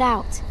 spit it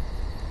out.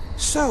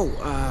 So,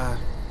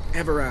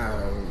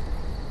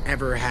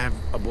 ever have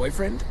a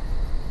boyfriend?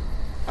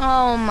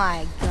 Oh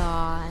my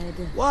god.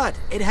 What?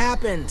 It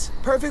happens.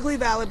 Perfectly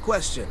valid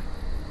question.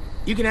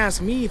 You can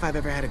ask me if I've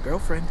ever had a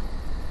girlfriend.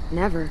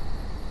 Never.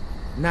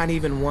 Not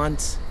even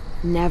once.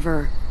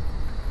 Never.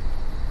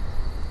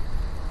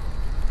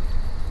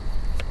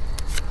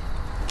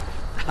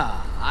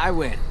 Ah, I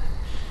win.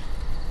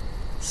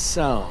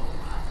 So,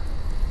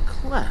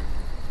 Clem,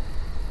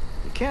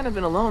 you can't have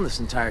been alone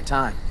this entire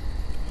time.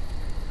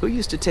 Who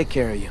used to take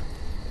care of you?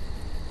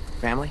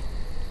 Family?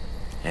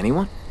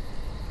 Anyone?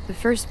 The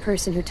first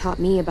person who taught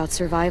me about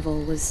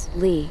survival was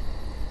Lee.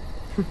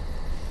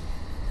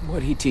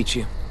 What'd he teach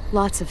you?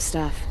 Lots of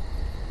stuff.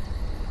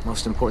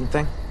 Most important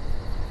thing?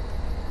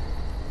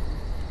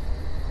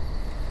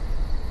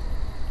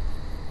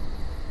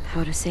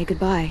 How to say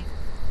goodbye.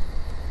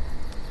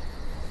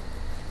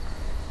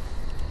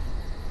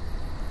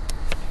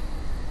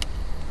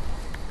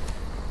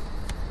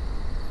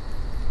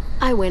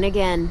 I win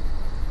again.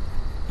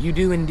 You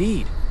do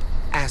indeed.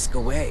 Ask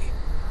away.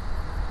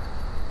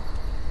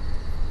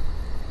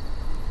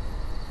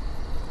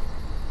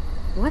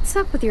 What's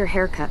up with your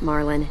haircut,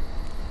 Marlon?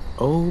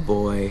 Oh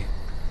boy.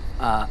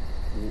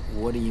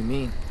 What do you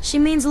mean? She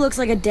means it looks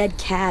like a dead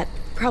cat.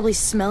 Probably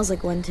smells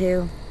like one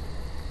too.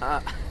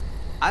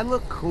 I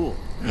look cool.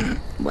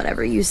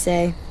 Whatever you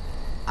say.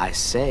 I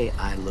say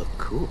I look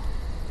cool.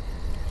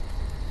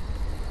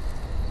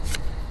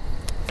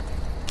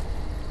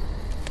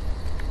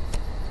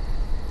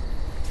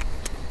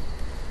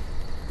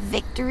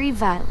 Victory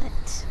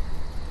Violet.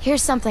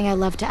 Here's something I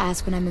love to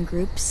ask when I'm in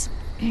groups.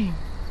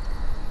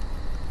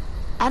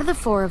 Out of the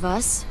four of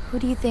us, who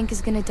do you think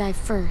is gonna die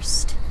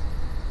first?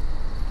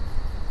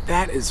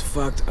 That is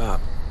fucked up.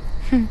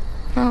 Oh,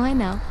 I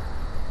know.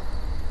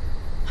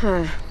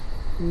 Huh.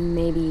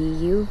 Maybe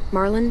you,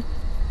 Marlon?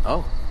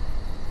 Oh,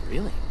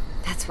 really?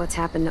 That's what's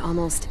happened to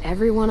almost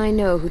everyone I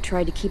know who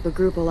tried to keep a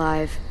group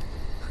alive.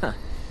 Huh.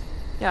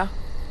 Yeah,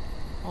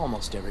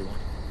 almost everyone.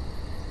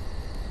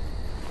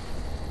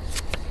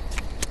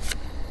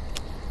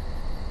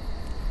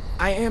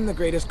 I am the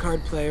greatest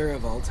card player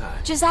of all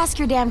time. Just ask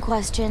your damn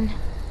question.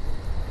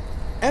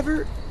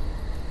 Ever?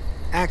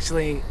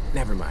 Actually,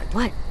 never mind.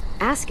 What?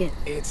 Ask it.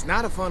 It's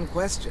not a fun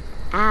question.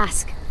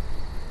 Ask.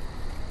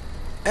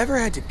 Ever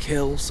had to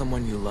kill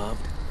someone you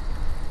loved?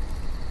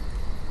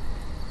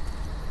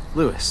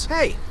 Lewis.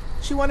 Hey,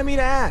 she wanted me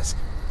to ask.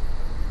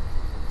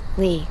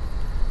 Lee.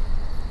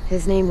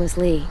 His name was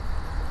Lee.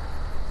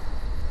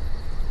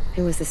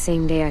 It was the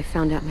same day I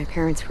found out my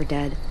parents were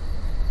dead.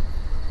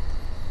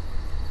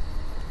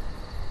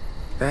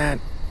 That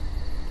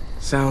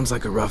sounds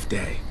like a rough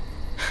day.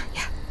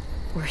 Yeah,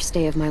 worst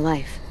day of my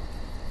life.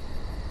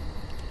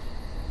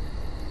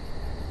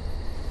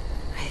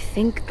 I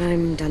think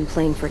I'm done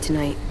playing for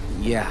tonight.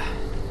 Yeah,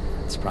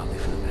 it's probably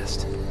for the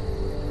best.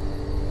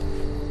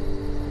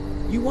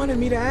 You wanted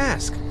me to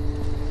ask.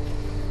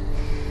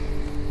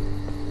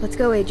 Let's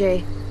go,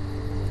 AJ.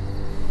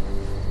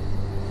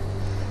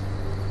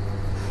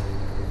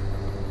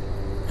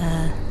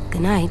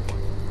 Good night.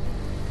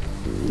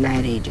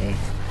 Night, AJ.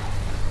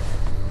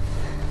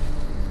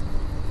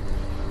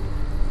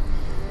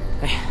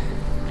 Hey.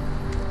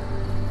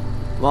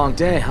 Long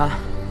day, huh?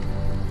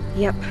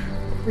 Yep,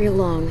 real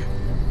long.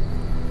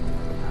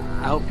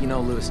 I hope you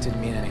know Lewis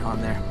didn't mean any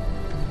harm there.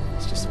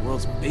 He's just the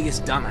world's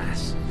biggest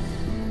dumbass.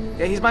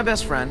 Yeah, he's my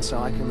best friend, so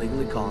I can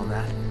legally call him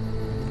that.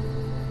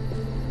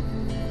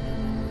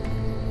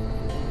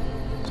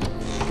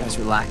 You guys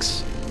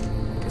relax.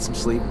 Get some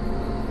sleep.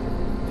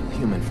 Be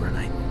human for a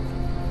night.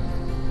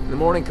 In the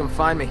morning, come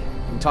find me.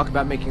 We can talk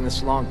about making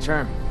this long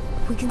term.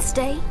 We can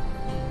stay?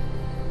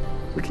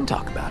 We can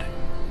talk about it.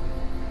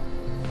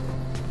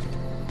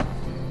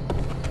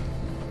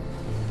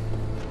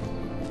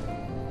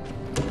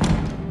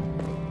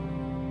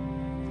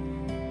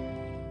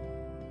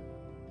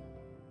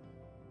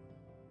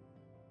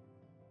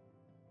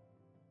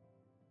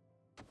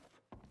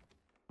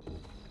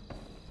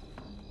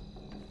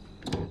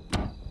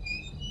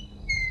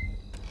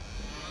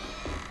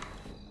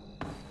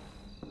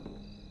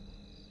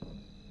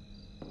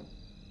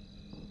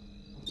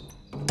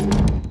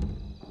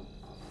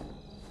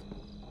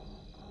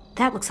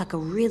 That looks like a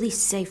really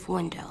safe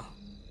window.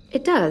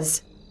 It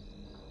does.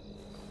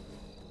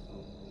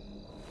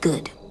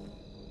 Good.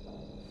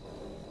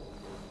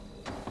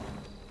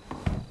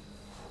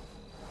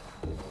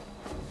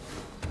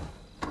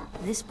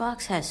 This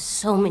box has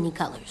so many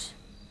colors.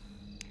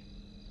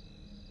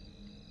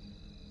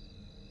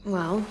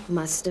 Well,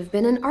 must have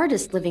been an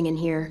artist living in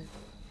here.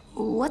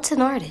 What's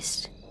an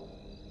artist?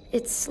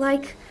 It's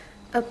like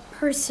a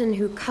person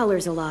who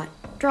colors a lot,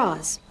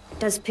 draws,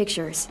 does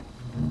pictures.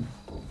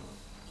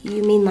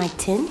 You mean like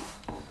 10?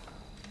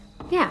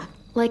 Yeah,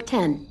 like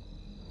 10.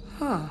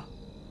 Huh.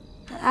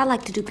 I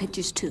like to do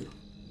pictures too.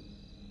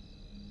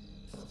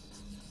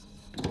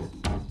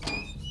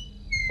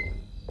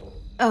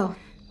 Oh,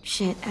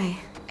 shit. I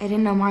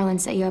didn't know Marlon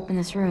set you up in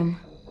this room.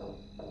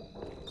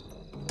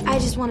 I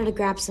just wanted to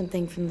grab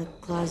something from the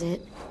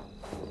closet.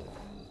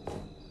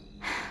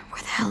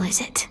 Where the hell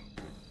is it?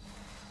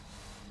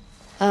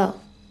 Oh.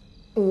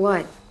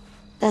 What?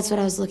 That's what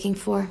I was looking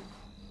for.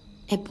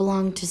 It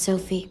belonged to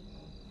Sophie.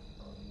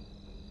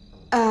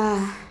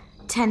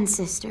 Ten's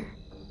sister.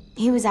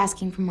 He was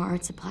asking for more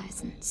art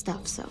supplies and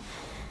stuff, so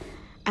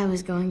I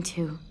was going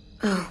to.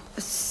 Oh,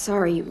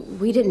 sorry.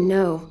 We didn't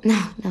know.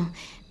 No.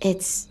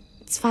 It's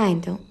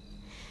fine. Don't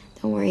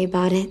worry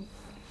about it.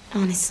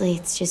 Honestly,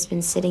 it's just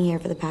been sitting here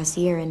for the past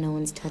year and no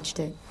one's touched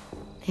it.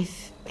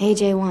 If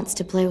AJ wants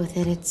to play with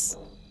it, it's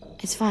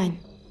fine.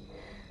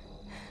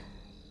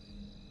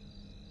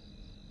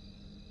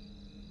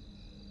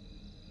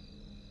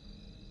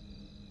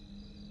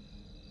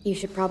 You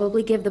should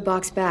probably give the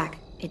box back.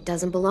 It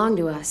doesn't belong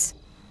to us.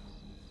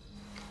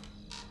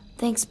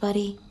 Thanks,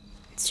 buddy.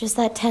 It's just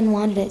that Ten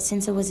wanted it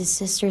since it was his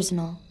sister's and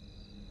all.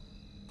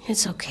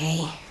 It's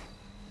okay.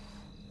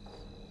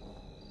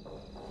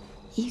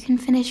 You can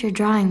finish your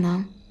drawing,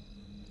 though.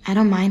 I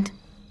don't mind.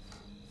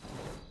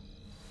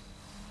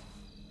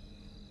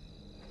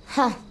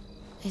 Huh.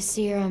 I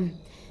see you're,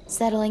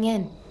 settling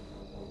in.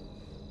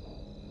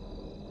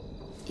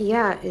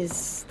 Yeah,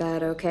 is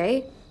that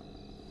okay?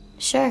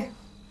 Sure.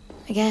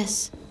 I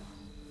guess.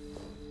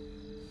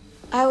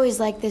 I always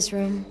liked this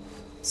room.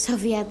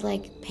 Sophie had,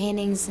 like,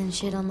 paintings and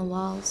shit on the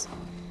walls.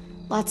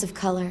 Lots of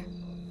color.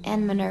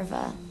 And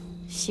Minerva.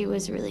 She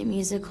was really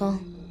musical.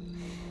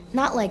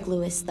 Not like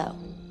Louis, though.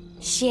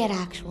 She had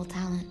actual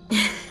talent.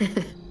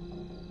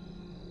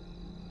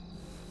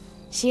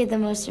 She had the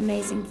most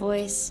amazing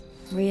voice.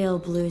 Real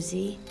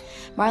bluesy.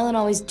 Marlon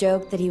always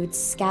joked that he would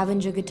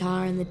scavenge a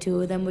guitar and the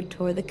two of them would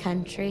tour the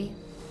country.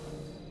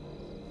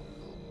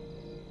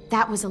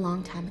 That was a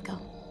long time ago.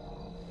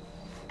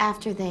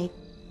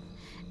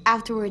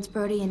 Afterwards,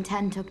 Brody and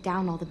Ten took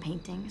down all the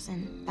paintings,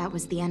 and that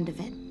was the end of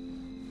it.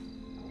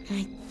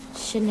 I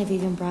shouldn't have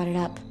even brought it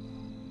up.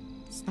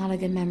 It's not a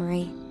good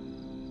memory.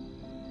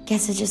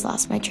 Guess I just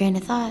lost my train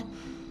of thought.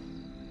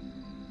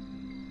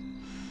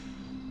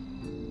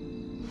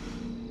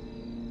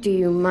 Do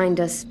you mind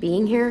us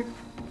being here?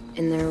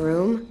 In their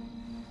room?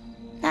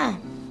 Nah.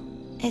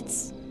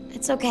 It's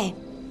okay.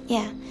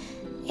 Yeah,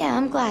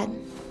 I'm glad.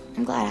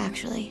 I'm glad,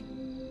 actually.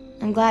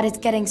 I'm glad it's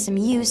getting some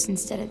use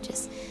instead of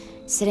just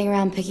sitting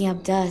around picking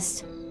up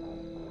dust.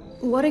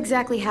 What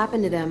exactly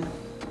happened to them?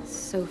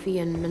 Sophie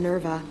and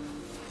Minerva.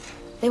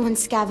 They went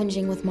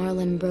scavenging with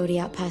Marlon and Brody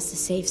out past the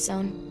safe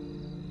zone.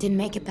 Didn't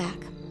make it back.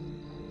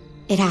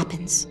 It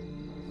happens.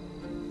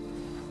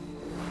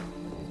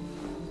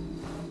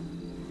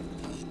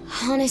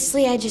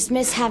 Honestly, I just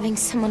miss having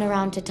someone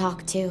around to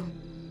talk to.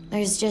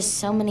 There's just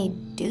so many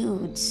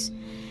dudes.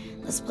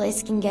 This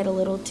place can get a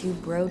little too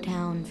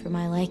bro-town for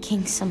my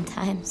liking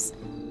sometimes.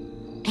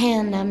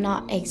 And I'm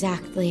not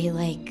exactly,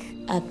 like,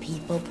 a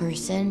people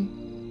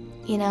person,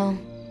 you know?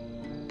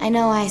 I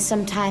know I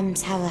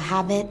sometimes have a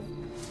habit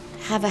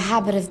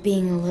of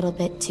being a little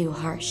bit too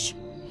harsh.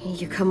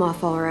 You come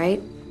off all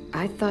right.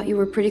 I thought you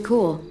were pretty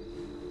cool.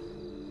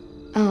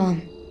 Oh,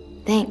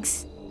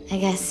 thanks, I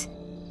guess.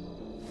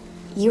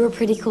 You were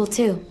pretty cool,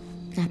 too.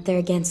 Out there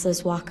against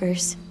those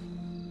walkers.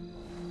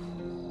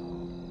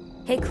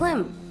 Hey,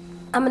 Clem.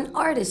 I'm an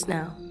artist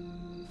now.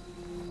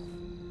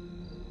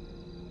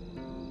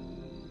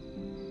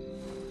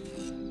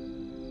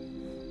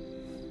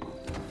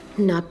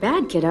 Not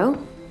bad, kiddo.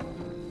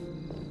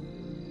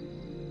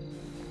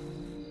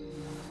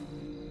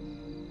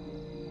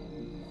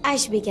 I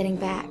should be getting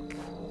back.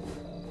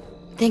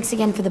 Thanks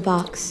again for the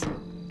box.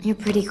 You're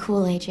pretty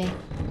cool, AJ.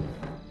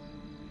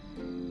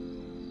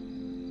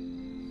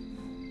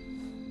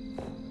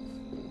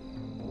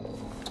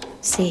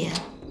 See ya.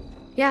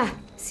 Yeah,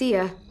 see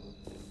ya.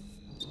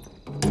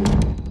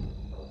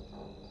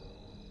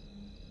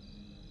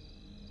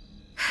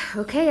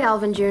 Okay,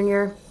 Alvin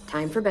Jr.,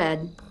 time for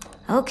bed.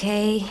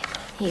 Okay,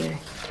 here.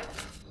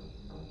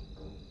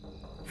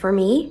 For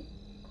me?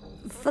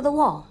 For the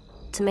wall,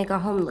 to make our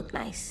home look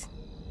nice.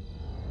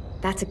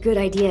 That's a good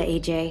idea,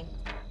 AJ.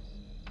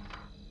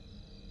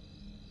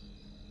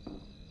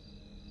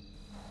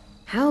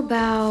 How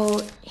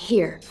about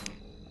here?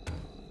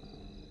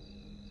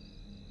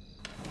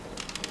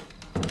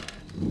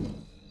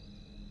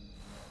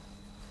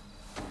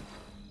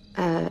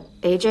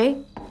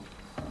 AJ?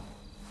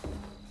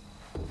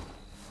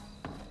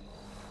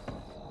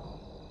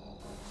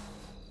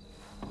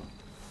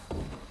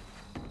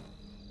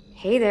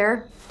 Hey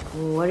there.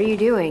 What are you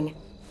doing?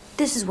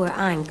 This is where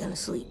I'm gonna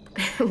sleep.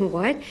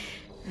 What?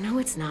 No,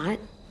 it's not.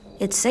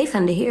 It's safe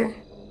under here.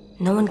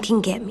 No one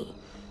can get me.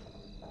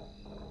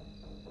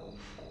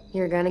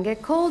 You're gonna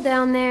get cold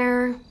down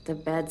there. The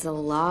bed's a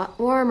lot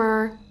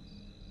warmer.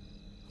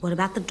 What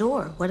about the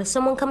door? What if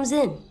someone comes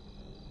in?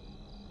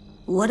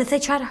 What if they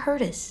try to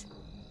hurt us?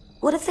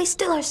 What if they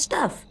steal our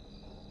stuff?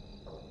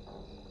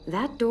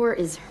 That door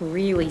is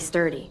really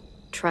sturdy.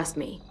 Trust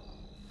me.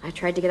 I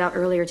tried to get out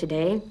earlier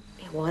today.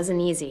 It wasn't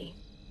easy.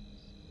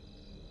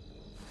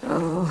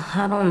 Oh,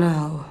 I don't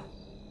know.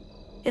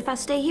 If I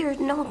stay here,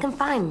 no one can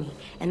find me,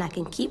 and I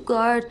can keep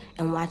guard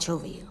and watch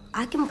over you.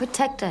 I can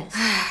protect us.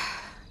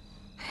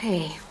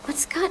 Hey,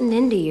 what's gotten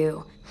into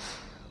you?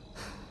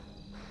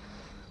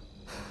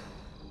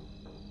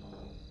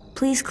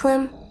 Please,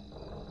 Clem.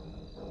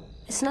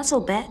 It's not so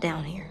bad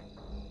down here.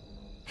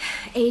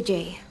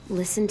 AJ,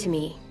 listen to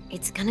me.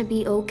 It's gonna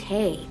be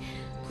okay.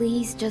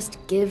 Please just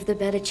give the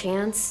bed a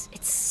chance.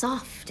 It's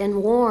soft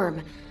and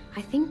warm.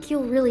 I think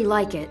you'll really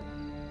like it.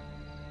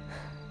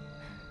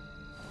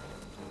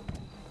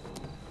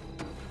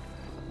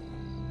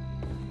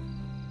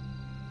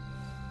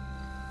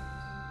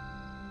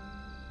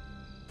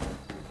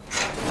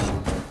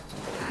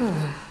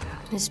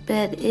 This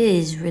bed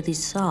is really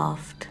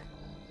soft.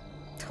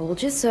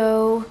 Told you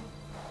so.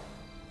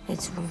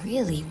 It's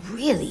really,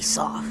 really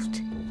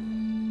soft.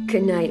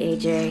 Good night,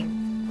 AJ.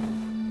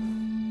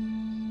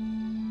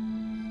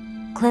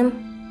 Clem?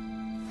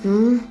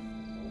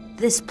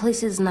 This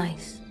place is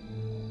nice.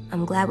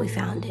 I'm glad we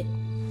found it.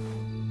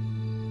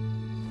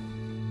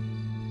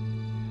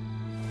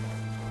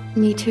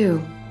 Me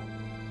too.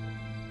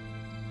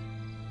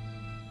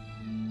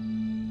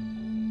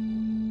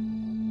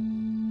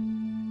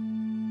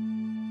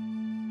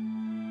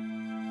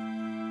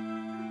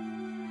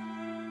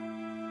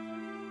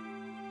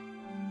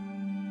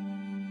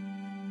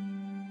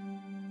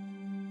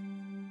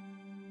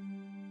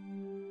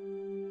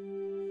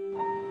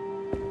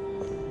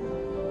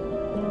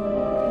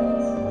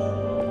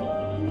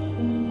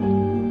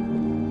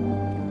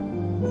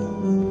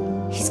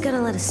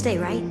 Let us stay,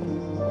 right?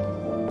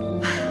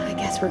 I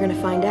guess we're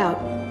gonna find out.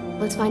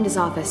 Let's find his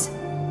office.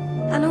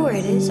 I know where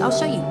it is. I'll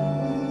show you.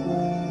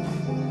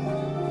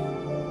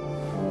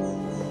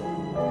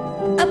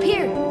 Up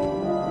here!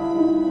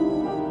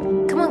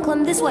 Come on,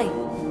 Clem, this way.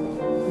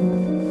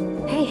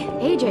 Hey,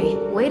 AJ,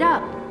 wait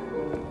up.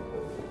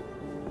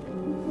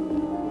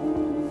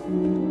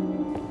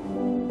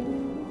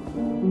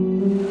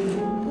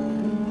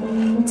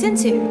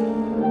 Tin's here.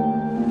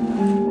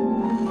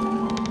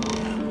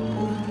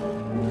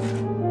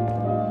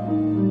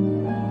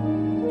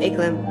 Hey,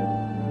 Clem.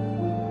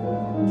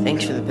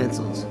 Thanks for the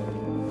pencils.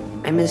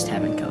 I missed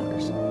having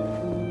colors.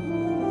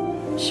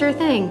 Sure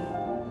thing.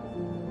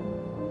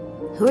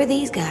 Who are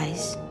these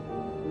guys?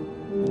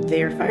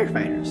 They're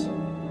firefighters.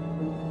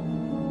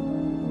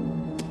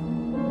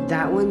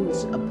 That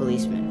one's a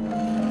policeman.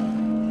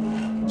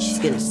 She's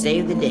gonna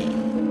save the day.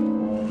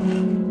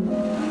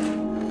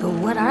 But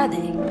what are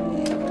they?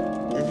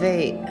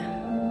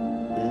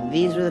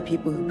 These were the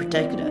people who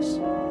protected us.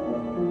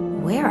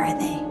 Where are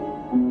they?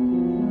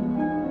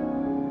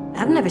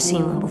 I've never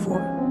seen one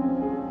before.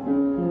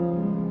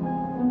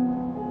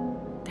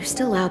 They're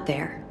still out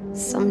there.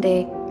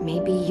 Someday,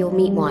 maybe you'll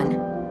meet one.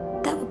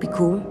 That would be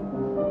cool.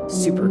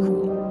 Super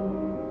cool.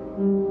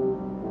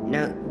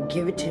 Now,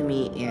 give it to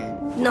me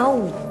and...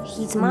 No,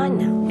 he's mine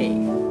now. Hey,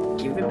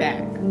 give it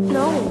back.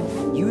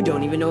 No. You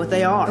don't even know what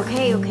they are.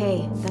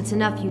 Okay. That's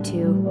enough, you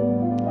two.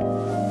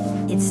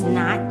 It's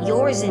not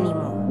yours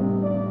anymore.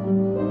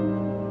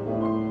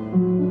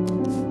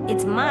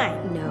 It's mine.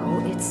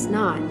 No, it's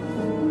not.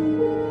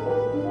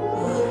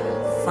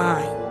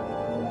 Fine.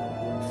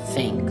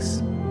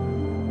 Thanks.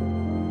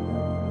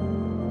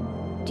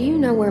 Do you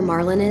know where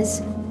Marlon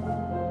is?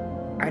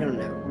 I don't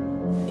know.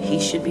 He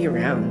should be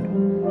around.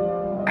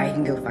 I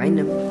can go find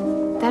him.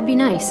 That'd be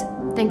nice.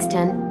 Thanks,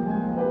 Ten.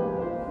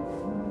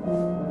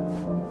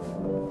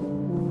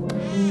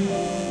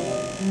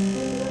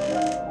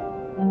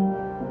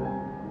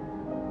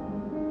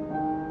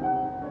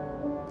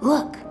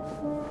 Look.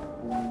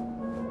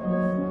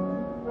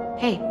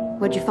 Hey,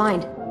 what'd you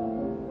find?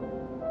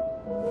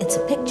 It's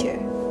a picture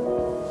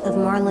of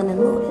Marlon and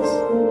Louis.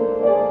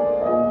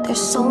 They're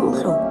so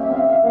little.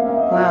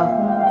 Wow,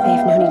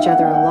 they've known each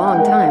other a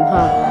long time,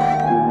 huh?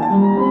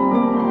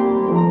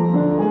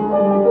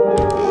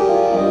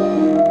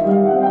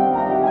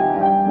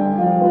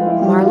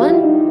 Marlon?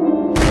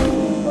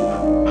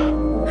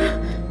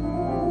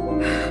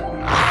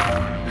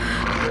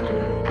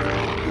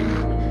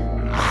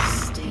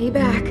 Stay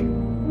back.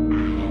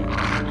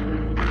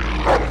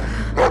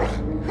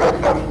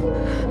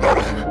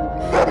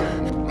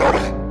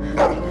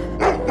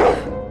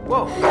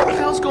 Whoa, what the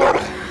hell's going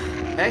on?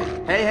 Hey,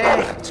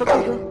 it's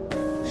okay.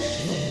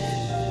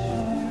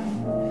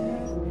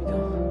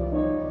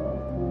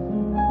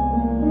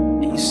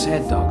 You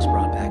said dogs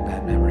brought back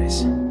bad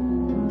memories.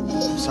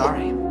 I'm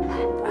sorry.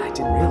 I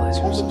didn't realize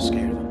you were so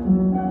scared of them.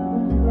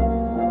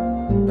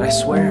 But I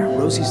swear,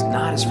 Rosie's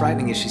not as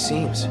frightening as she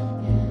seems.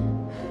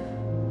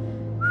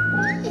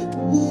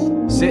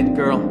 Sit,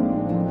 girl.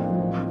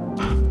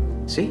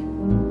 See?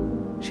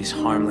 She's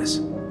harmless.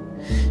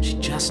 She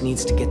just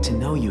needs to get to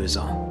know you is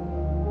all.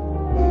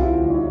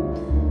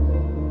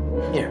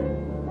 Here,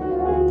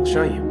 I'll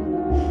show you.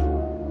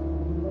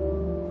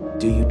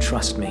 Do you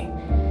trust me?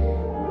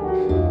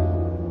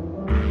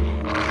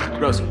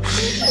 Rosie.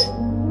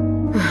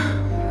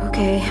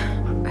 Okay,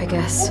 I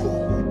guess.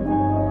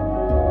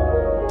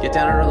 Get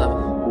down at her level.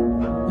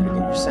 Let her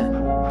get your scent.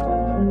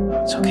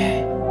 It's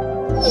okay.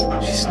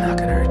 She's not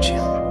gonna hurt you.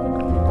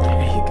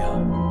 There you go.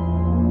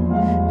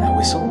 Now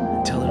whistle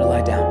and tell her to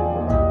lie down.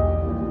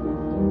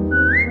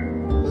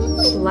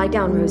 Lie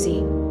down,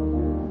 Rosie.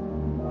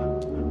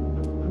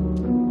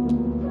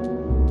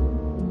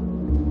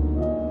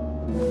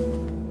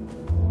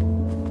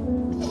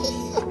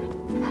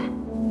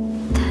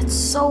 That's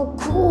so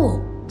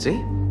cool.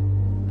 See?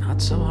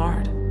 Not so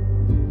hard.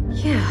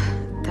 Yeah,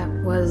 that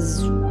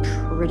was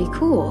pretty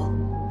cool.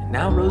 And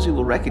now Rosie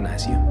will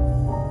recognize you.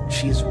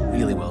 She's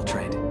really well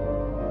trained.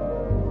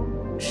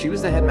 She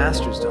was the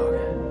headmaster's dog,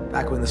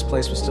 back when this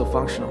place was still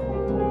functional.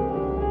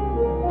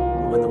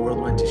 But when the world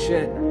went to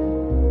shit,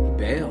 he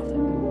bailed.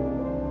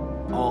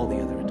 All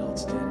the other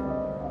adults did.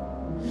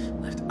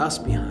 Left us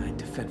behind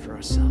to fend for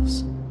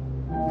ourselves.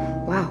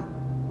 Wow,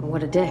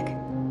 what a dick.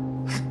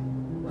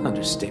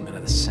 Understatement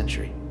of the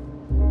century.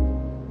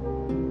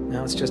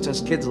 Now it's just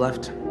us kids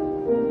left.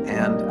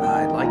 And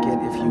I'd like it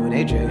if you and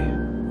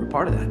AJ were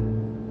part of that.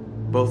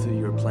 Both of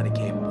you are plenty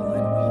capable,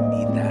 and we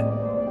need that.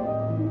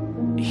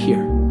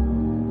 Here.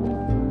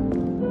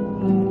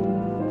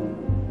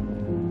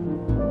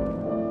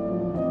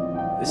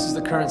 This is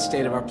the current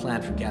state of our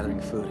plan for gathering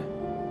food.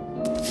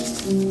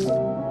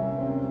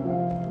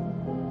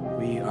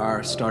 We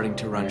are starting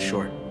to run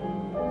short.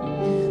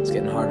 It's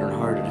getting harder and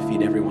harder to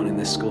feed everyone in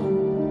this school.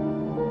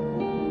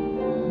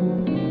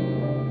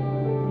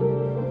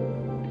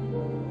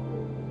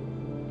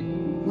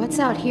 What's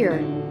out here?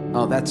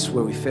 Oh, that's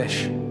where we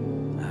fish.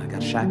 I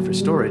got a shack for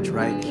storage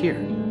right here,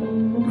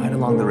 right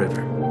along the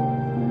river.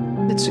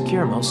 It's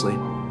secure mostly.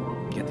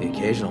 Get the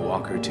occasional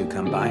walker or two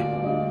come by.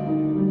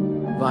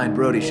 Vi and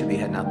Brody should be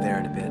heading out there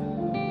in a bit.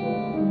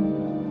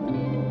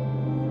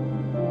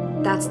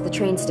 That's the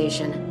train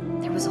station.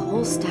 There was a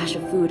whole stash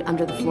of food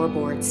under the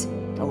floorboards.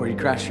 Oh, where you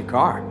crashed your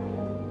car.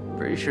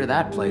 Pretty sure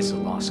that place is a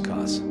lost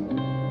cause.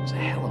 There's a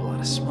hell of a lot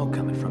of smoke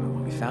coming from it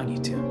when we found you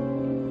two.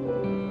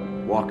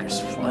 Walkers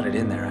flooded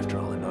in there after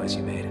all the noise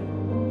you made.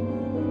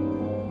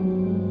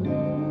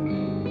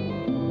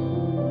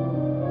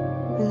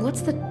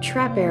 What's the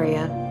trap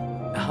area?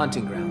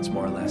 Hunting grounds,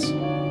 more or less.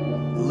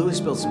 Lewis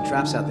built some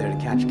traps out there to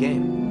catch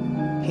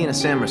game. He and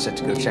Sam are set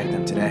to go check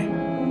them today.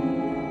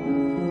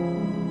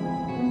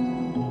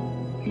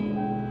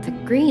 The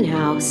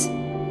greenhouse.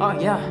 Oh,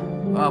 yeah.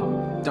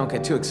 Well, don't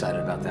get too excited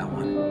about that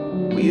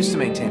one. We used to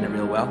maintain it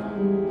real well.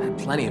 Had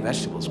plenty of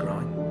vegetables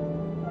growing.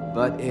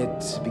 But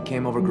it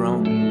became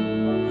overgrown.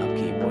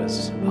 Upkeep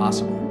was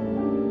impossible.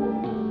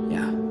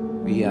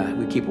 Yeah,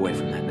 we keep away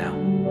from that now.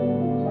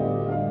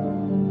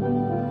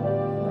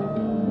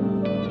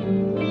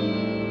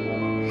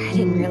 I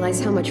didn't realize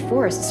how much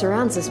forest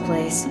surrounds this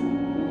place.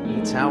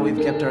 It's how we've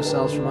kept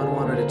ourselves from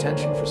unwanted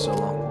attention for so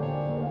long.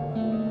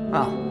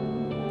 Well,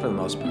 for the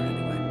most part,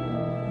 anyway.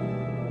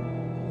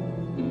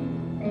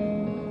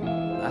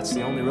 That's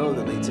the only road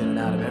that leads in and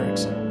out of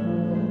Erickson.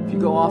 If you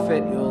go off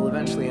it, you'll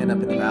eventually end up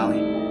in the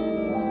valley.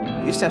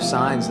 We used to have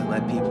signs that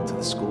led people to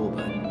the school,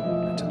 but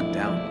I took them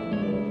down.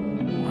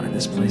 I wanted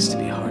this place to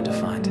be hard to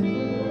find.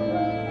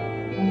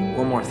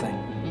 One more thing.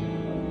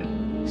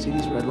 See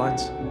these red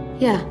lines?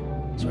 Yeah.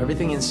 So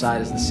everything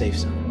inside is the safe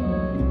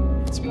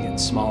zone. It's been getting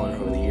smaller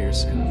over the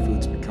years, and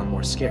food's become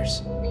more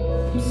scarce.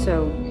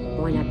 So,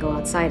 why not go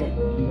outside it?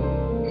 We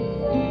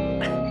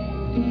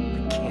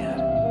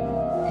can't.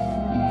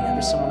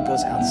 Whenever someone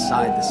goes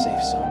outside the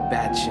safe zone,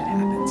 bad shit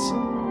happens.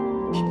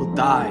 People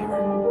die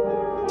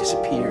or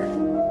disappear.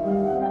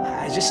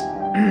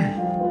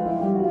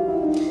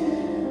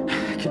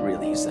 I could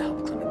really use the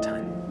help,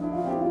 Clementine.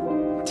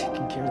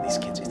 Taking care of these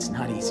kids, it's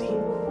not easy.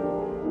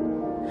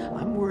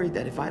 I'm worried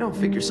that if I don't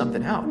figure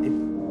something out,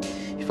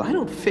 if I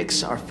don't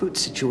fix our food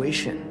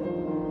situation,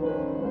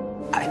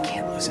 I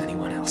can't lose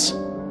anyone else.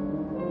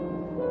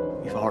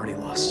 We've already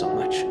lost so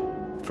much.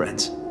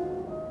 Friends,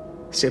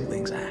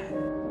 siblings, I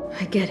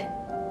get it.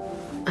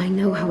 I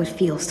know how it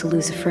feels to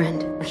lose a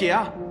friend.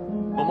 Yeah?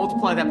 Well,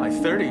 multiply that by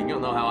 30 and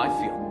you'll know how I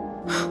feel.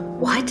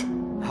 What?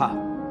 Ha.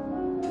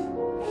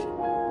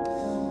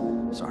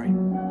 Sorry.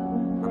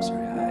 I'm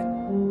sorry, I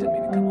didn't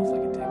mean to come off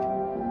like a dick.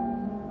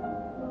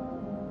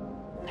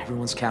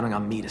 Everyone's counting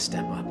on me to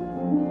step up.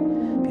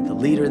 Be the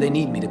leader they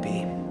need me to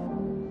be.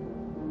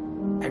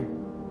 I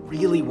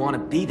really want to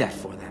be that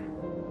for them.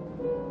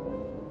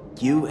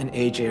 You and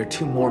AJ are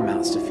 2 more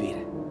mouths to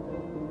feed.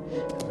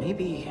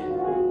 Maybe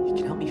you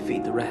can help me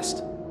feed the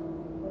rest.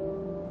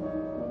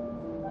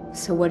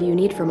 So what do you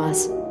need from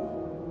us?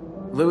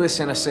 Lewis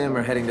and Asim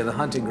are heading to the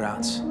hunting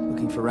grounds,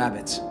 looking for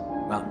rabbits.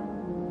 Well,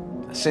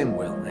 Asim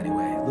will,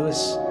 anyway.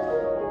 Lewis,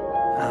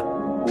 I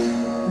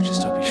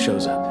just hope he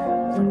shows up,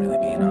 if I'm really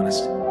being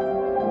honest.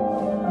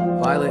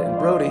 Violet and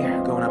Brody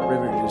are going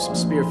upriver to do some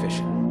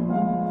spearfishing.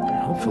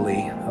 And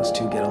hopefully, those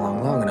two get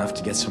along long enough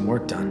to get some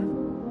work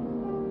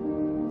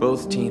done.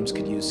 Both teams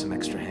could use some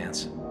extra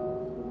hands.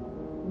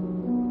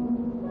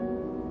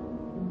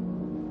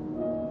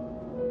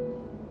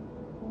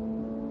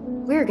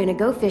 We're gonna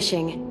go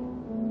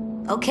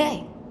fishing.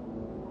 Okay.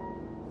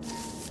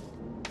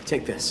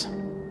 Take this.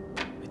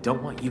 I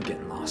don't want you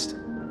getting lost.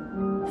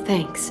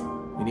 Thanks.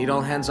 We need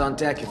all hands on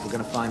deck if we're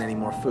gonna find any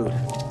more food.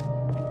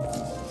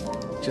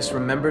 Just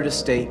remember to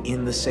stay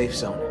in the safe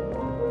zone.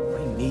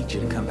 We need you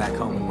to come back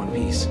home in one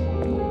piece.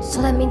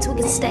 So that means we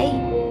can stay?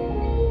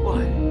 What?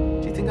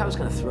 Do you think I was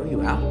gonna throw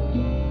you out?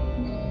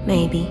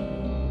 Maybe.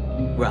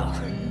 Well,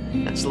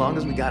 as long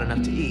as we got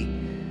enough to eat,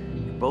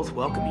 you're both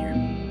welcome here.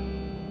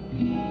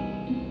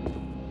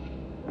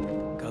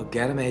 Go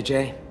get him,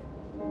 AJ.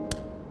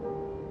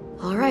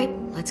 All right,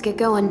 let's get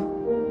going.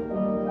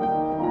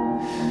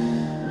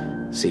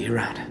 See you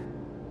around.